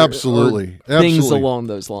time. Oh, or absolutely. Things Absolutely. along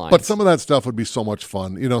those lines. But some of that stuff would be so much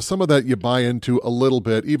fun. Some of that you buy into a little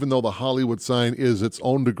bit, even though the Hollywood sign is its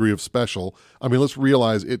own degree of special. I mean, let's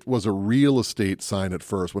realize it was a real estate sign at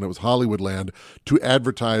first when it was Hollywoodland to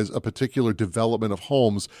advertise a particular development of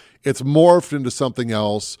homes. It's morphed into something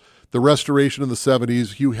else. The restoration in the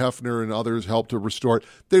 70s, Hugh Hefner and others helped to restore it.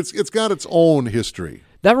 It's got its own history.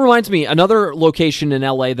 That reminds me, another location in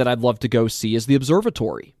LA that I'd love to go see is the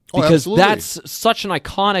Observatory. Because that's such an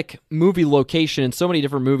iconic movie location in so many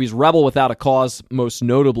different movies, Rebel Without a Cause most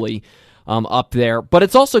notably up there. But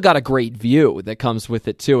it's also got a great view that comes with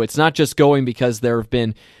it, too. It's not just going because there have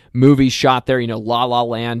been movies shot there, La La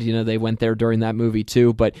Land, they went there during that movie,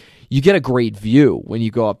 too. But you get a great view when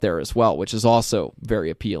you go up there as well, which is also very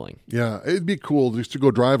appealing. Yeah, it'd be cool just to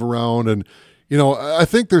go drive around and I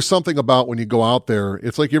think there's something about when you go out there,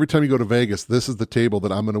 it's like every time you go to Vegas, this is the table that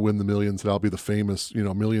I'm going to win the millions, that I'll be the famous,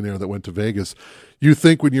 millionaire that went to Vegas. You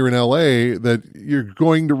think when you're in LA that you're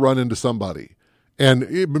going to run into somebody. And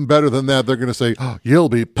even better than that, they're going to say, you'll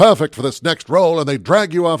be perfect for this next role. And they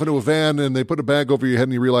drag you off into a van and they put a bag over your head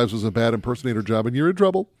and you realize it was a bad impersonator job and you're in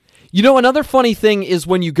trouble. Another funny thing is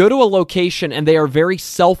when you go to a location and they are very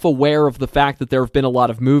self-aware of the fact that there have been a lot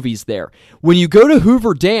of movies there. When you go to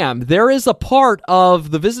Hoover Dam, there is a part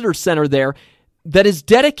of the visitor center there that is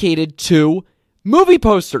dedicated to movie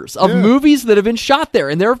posters of movies that have been shot there.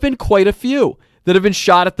 And there have been quite a few that have been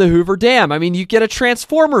shot at the Hoover Dam. I mean, you get a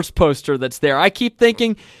Transformers poster that's there. I keep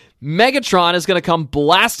thinking Megatron is going to come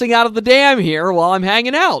blasting out of the dam here while I'm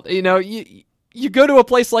hanging out. You go to a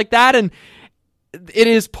place like that and it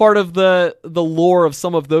is part of the lore of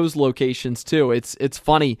some of those locations too. It's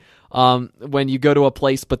funny when you go to a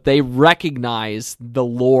place, but they recognize the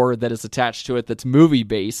lore that is attached to it that's movie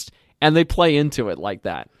based, and they play into it like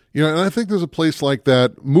that. And I think there's a place like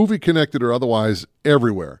that, movie connected or otherwise,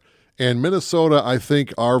 everywhere. And Minnesota, I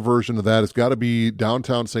think our version of that has got to be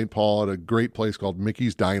downtown St. Paul at a great place called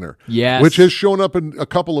Mickey's Diner. Yes. Which has shown up in a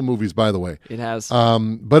couple of movies, by the way. It has.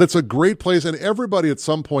 But it's a great place, and everybody at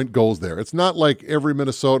some point goes there. It's not like every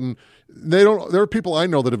Minnesotan. There are people I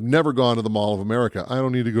know that have never gone to the Mall of America. I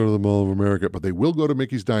don't need to go to the Mall of America, but they will go to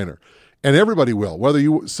Mickey's Diner. And everybody will, whether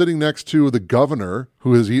you're sitting next to the governor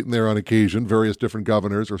who has eaten there on occasion, various different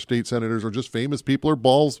governors or state senators or just famous people or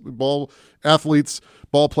ball athletes,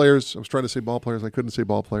 ball players. I was trying to say ball players. I couldn't say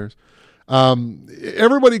ball players.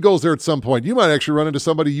 Everybody goes there at some point. You might actually run into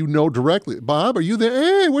somebody directly. Bob, are you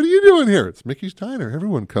there? Hey, what are you doing here? It's Mickey's Diner.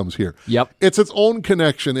 Everyone comes here. Yep. It's its own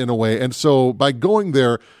connection in a way. And so by going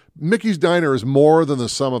there, Mickey's Diner is more than the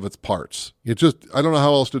sum of its parts. I don't know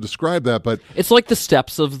how else to describe that, but it's like the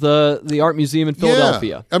steps of the art museum in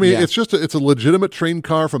Philadelphia. Yeah. I mean, it's a legitimate train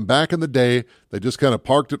car from back in the day. They just kind of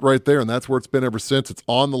parked it right there, and that's where it's been ever since. It's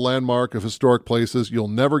on the landmark of historic places. You'll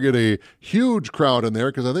never get a huge crowd in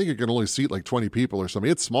there because I think it can only seat like 20 people or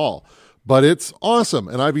something. It's small, but it's awesome,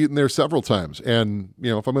 and I've eaten there several times. And,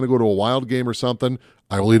 if I'm going to go to a Wild game or something,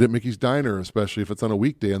 I will eat at Mickey's Diner, especially if it's on a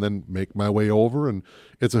weekday, and then make my way over, and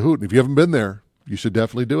it's a hoot. And if you haven't been there, you should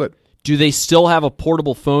definitely do it. Do they still have a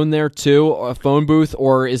portable phone there too, a phone booth,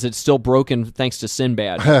 or is it still broken thanks to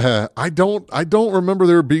Sinbad? I don't remember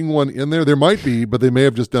there being one in there. There might be, but they may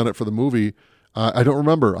have just done it for the movie. I don't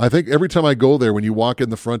remember. I think every time I go there, when you walk in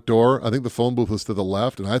the front door, I think the phone booth is to the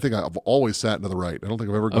left, and I think I've always sat to the right. I don't think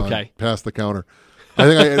I've ever gone past the counter. I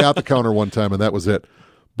think I ate at the counter one time, and that was it.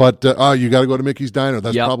 But you got to go to Mickey's Diner.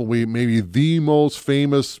 That's probably maybe the most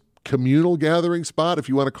famous communal gathering spot, if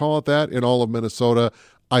you want to call it that, in all of Minnesota,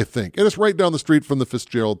 I think. And it's right down the street from the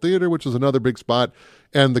Fitzgerald Theater, which is another big spot,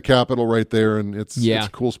 and the Capitol right there, and it's a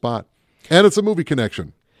cool spot. And it's a movie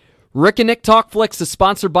connection. Rick and Nick Talk Flicks is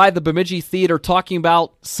sponsored by the Bemidji Theater, talking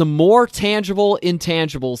about some more tangible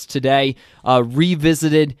intangibles today,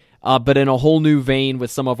 revisited, but in a whole new vein with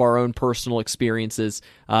some of our own personal experiences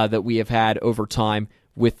that we have had over time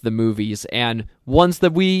with the movies, and ones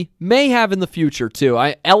that we may have in the future too.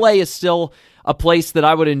 LA is still a place that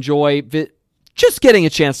I would enjoy just getting a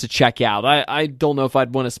chance to check out. I don't know if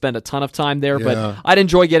I'd want to spend a ton of time there, but I'd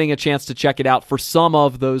enjoy getting a chance to check it out for some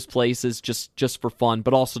of those places just for fun,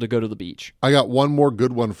 but also to go to the beach. I got one more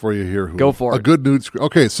good one for you here. Go for it. A good nude screen.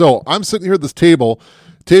 Okay, so I'm sitting here at this table.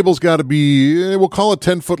 Table's got to be, we'll call it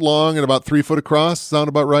 10 foot long and about 3 foot across. Sound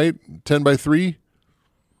about right? 10 by 3?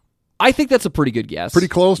 I think that's a pretty good guess. Pretty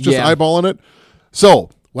close, just eyeballing it. So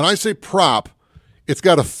when I say prop, it's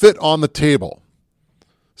got to fit on the table.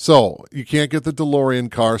 So you can't get the DeLorean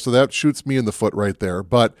car, so that shoots me in the foot right there.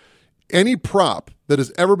 But any prop that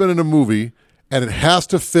has ever been in a movie, and it has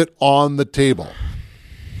to fit on the table.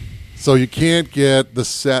 So you can't get the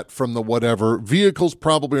set from the whatever. Vehicles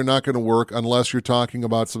probably are not going to work unless you're talking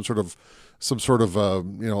about some sort of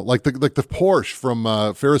like the Porsche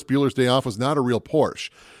from Ferris Bueller's Day Off was not a real Porsche.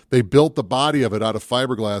 They built the body of it out of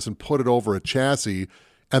fiberglass and put it over a chassis,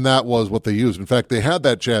 and that was what they used. In fact, they had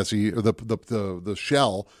that chassis, or the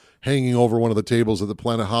shell, hanging over one of the tables at the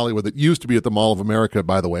Planet Hollywood that used to be at the Mall of America,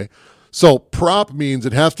 by the way. So prop means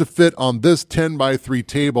it has to fit on this 10 by 3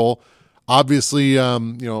 table. Obviously,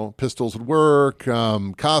 pistols would work,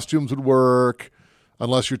 costumes would work,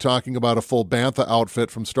 unless you're talking about a full Bantha outfit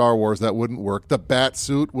from Star Wars, that wouldn't work. The bat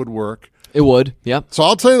suit would work. It would, yep. So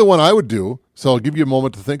I'll tell you the one I would do, so I'll give you a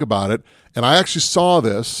moment to think about it. And I actually saw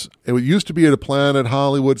this. It used to be at a Planet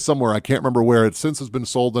Hollywood somewhere. I can't remember where. It since has been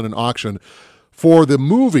sold in an auction for the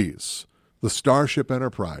movies, the Starship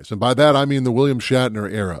Enterprise. And by that, I mean the William Shatner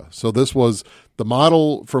era. So this was the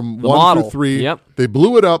model from The 1 model, through 3. yep. They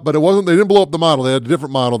blew it up, but they didn't blow up the model. They had a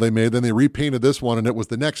different model they made. Then they repainted this one, and it was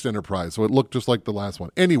the next Enterprise. So it looked just like the last one.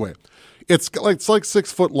 Anyway, it's like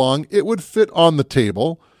 6 foot long. It would fit on the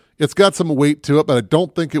table. It's got some weight to it, but I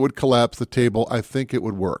don't think it would collapse the table. I think it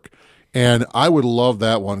would work. And I would love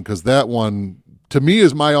that one because that one, to me,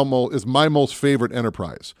 is my most favorite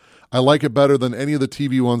Enterprise. I like it better than any of the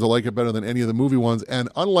TV ones. I like it better than any of the movie ones. And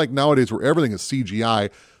unlike nowadays where everything is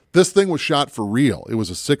CGI, this thing was shot for real. It was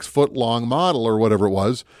a 6 foot long model or whatever it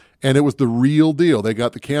was, and it was the real deal. They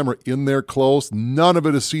got the camera in there close. None of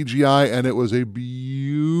it is CGI, and it was a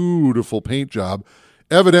beautiful paint job.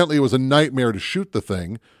 Evidently, it was a nightmare to shoot the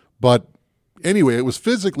thing, but anyway, it was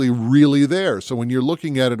physically really there. So when you're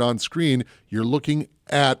looking at it on screen, you're looking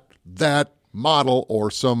at that model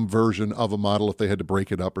or some version of a model if they had to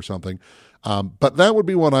break it up or something. But that would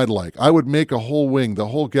be one I'd like. I would make a whole wing. The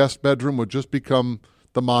whole guest bedroom would just become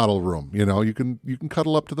the model room. You know, you can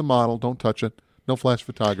cuddle up to the model. Don't touch it. No flash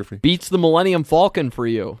photography. Beats the Millennium Falcon for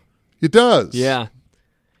you. It does. Yeah.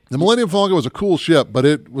 The Millennium Falcon was a cool ship, but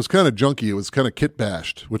it was kind of junky. It was kind of kit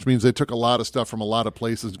bashed, which means they took a lot of stuff from a lot of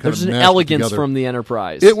places. And There's kind an of elegance together. from the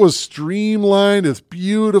Enterprise. It was streamlined. It's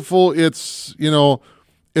beautiful. It's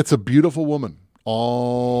a beautiful woman.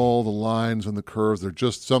 All the lines and the curves, they're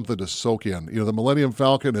just something to soak in. The Millennium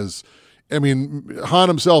Falcon is, Han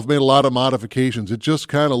himself made a lot of modifications. It just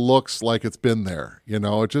kind of looks like it's been there.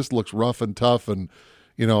 It just looks rough and tough. And,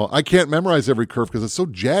 I can't memorize every curve because it's so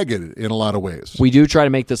jagged in a lot of ways. We do try to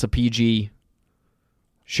make this a PG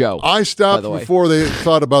show. I stopped way. before they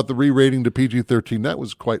thought about the re-rating to PG-13. That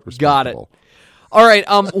was quite respectable. Got it. All right.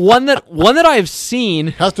 One that I have seen.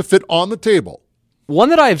 Has to fit on the table. One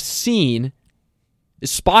that I have seen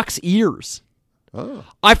is Spock's ears. Oh.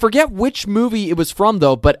 I forget which movie it was from,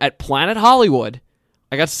 though, but at Planet Hollywood,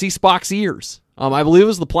 I got to see Spock's ears. I believe it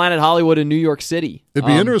was the Planet Hollywood in New York City. It'd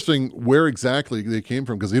be interesting where exactly they came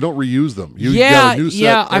from because they don't reuse them. You Yeah, get a new set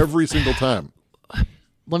yeah, every single time.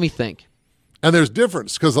 Let me think. And there's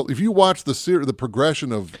difference because if you watch the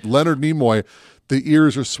progression of Leonard Nimoy, the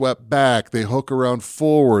ears are swept back, they hook around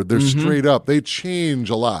forward, they're straight up. They change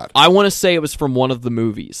a lot. I want to say it was from one of the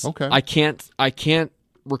movies. Okay. I can't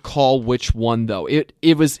recall which one though.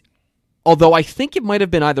 It was, although I think it might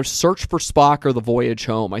have been either Search for Spock or The Voyage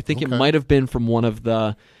Home. I think it might have been from one of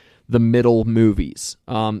the middle movies.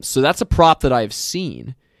 So that's a prop that I've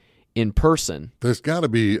seen in person. There's got to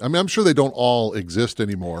be. I'm sure they don't all exist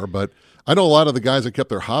anymore, but I know a lot of the guys that kept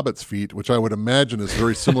their hobbits' feet, which I would imagine is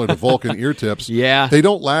very similar to Vulcan ear tips. Yeah. They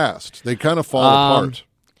don't last. They kind of fall apart.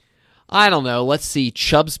 I don't know. Let's see.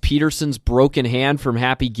 Chubbs Peterson's broken hand from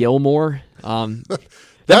Happy Gilmore.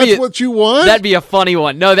 That's what you want? That'd be a funny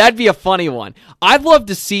one. No, that'd be a funny one. I'd love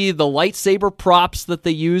to see the lightsaber props that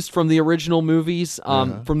they used from the original movies,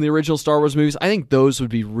 from the original Star Wars movies. I think those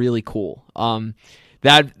would be really cool.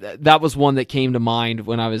 That was one that came to mind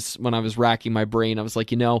when I was racking my brain. I was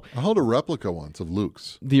like, I held a replica once of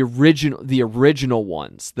Luke's. the original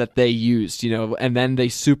ones that they used, and then they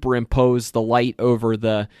superimposed the light over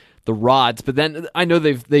the rods. But then I know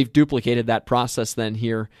they've duplicated that process then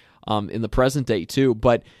here in the present day too.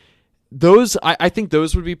 But those I think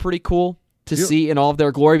those would be pretty cool to see in all of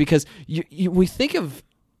their glory because you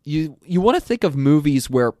want to think of movies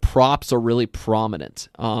where props are really prominent.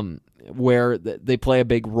 Where they play a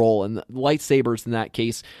big role, and the lightsabers in that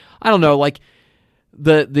case, I don't know, like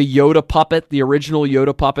the Yoda puppet, the original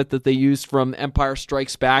Yoda puppet that they used from Empire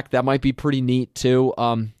Strikes Back, that might be pretty neat too,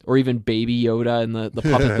 or even Baby Yoda and the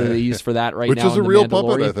puppet that they use for that Which now. is a in real The puppet,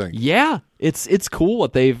 I Mandalorian. think. Yeah, it's cool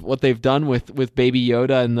what they've done with Baby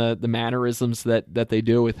Yoda and the mannerisms that they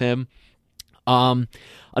do with him.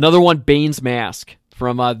 Another one, Bane's mask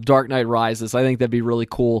from Dark Knight Rises. I think that'd be really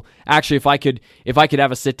cool. Actually, if I could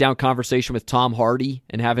have a sit down conversation with Tom Hardy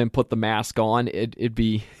and have him put the mask on, it'd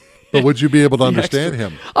be. But would you be able to understand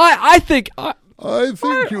him? I think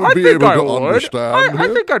you would be able to understand him. I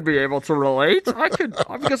think I'd be able to relate. I could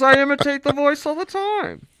because I imitate the voice all the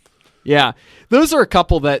time. Yeah, those are a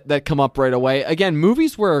couple that come up right away. Again,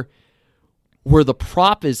 movies where the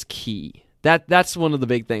prop is key. That's one of the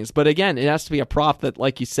big things. But again, it has to be a prop that,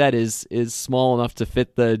 like you said, is small enough to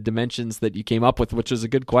fit the dimensions that you came up with, which is a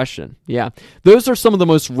good question. Yeah, those are some of the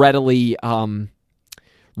most readily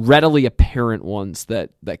readily apparent ones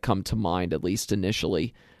that come to mind, at least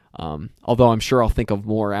initially. Although I'm sure I'll think of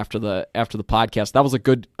more after the podcast. That was a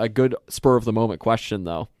good spur of the moment question,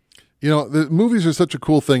 though. The movies are such a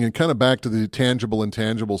cool thing, and kind of back to the tangible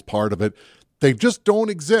intangibles part of it. They just don't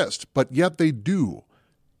exist, but yet they do.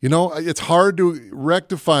 It's hard to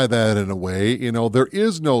rectify that in a way. There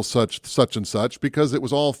is no such and such because it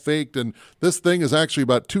was all faked, and this thing is actually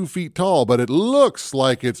about 2 feet tall, but it looks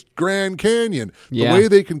like it's Grand Canyon. Yeah. The way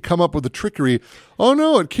they can come up with the trickery, oh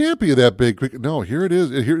no, it can't be that big. No, here it is.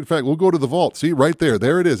 Here, in fact, we'll go to the vault. See, right there.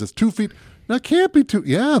 There it is. It's 2 feet. No, it can't be two.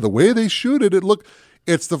 Yeah, the way they shoot it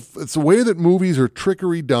it's the way that movies are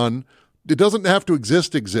trickery done. It doesn't have to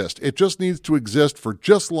exist. It just needs to exist for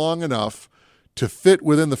just long enough to fit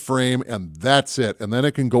within the frame, and that's it. And then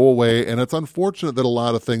it can go away, and it's unfortunate that a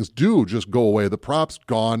lot of things do just go away. The props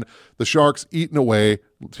gone, the sharks eaten away,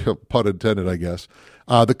 pun intended, I guess.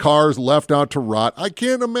 The cars left out to rot. I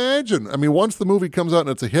can't imagine. I mean, once the movie comes out and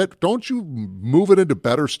it's a hit, don't you move it into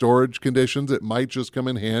better storage conditions? It might just come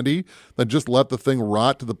in handy than just let the thing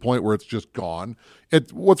rot to the point where it's just gone.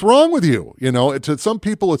 What's wrong with you? To some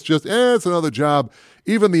people, it's just, it's another job.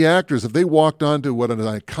 Even the actors, if they walked onto what an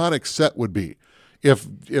iconic set would be,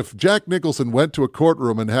 if Jack Nicholson went to a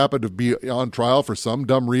courtroom and happened to be on trial for some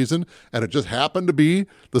dumb reason, and it just happened to be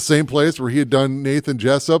the same place where he had done Nathan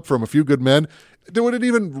Jessup from A Few Good Men, would it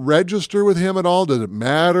even register with him at all? Does it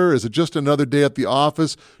matter? Is it just another day at the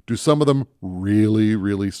office? Do some of them really,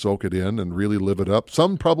 really soak it in and really live it up?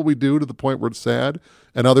 Some probably do to the point where it's sad,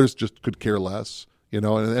 and others just could care less, and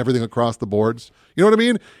everything across the boards. You know what I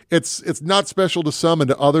mean? It's not special to some, and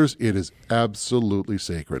to others, it is absolutely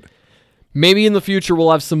sacred. Maybe in the future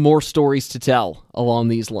we'll have some more stories to tell along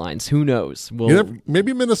these lines. Who knows?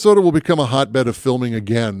 Maybe Minnesota will become a hotbed of filming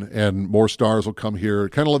again, and more stars will come here.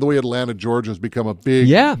 Kind of like the way Atlanta, Georgia has become a big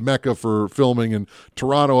mecca for filming, and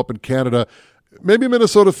Toronto up in Canada. Maybe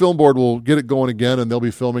Minnesota Film Board will get it going again, and they'll be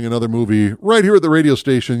filming another movie right here at the radio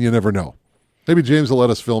station. You never know. Maybe James will let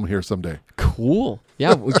us film here someday. Cool.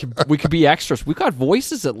 Yeah, we could be extras. We've got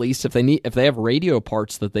voices at least. If they have radio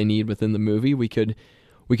parts that they need within the movie, we could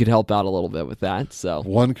help out a little bit with that. So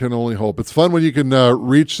one can only hope. It's fun when you can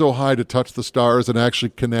reach so high to touch the stars and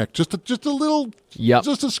actually connect. Just a little,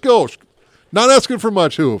 just a skosh. Not asking for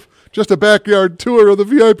much, Hoof. Just a backyard tour of the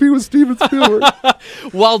VIP with Steven Spielberg.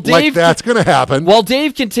 That's going to happen. While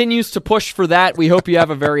Dave continues to push for that, we hope you have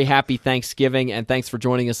a very happy Thanksgiving, and thanks for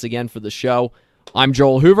joining us again for the show. I'm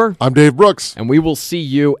Joel Hoover. I'm Dave Brooks. And we will see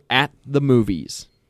you at the movies.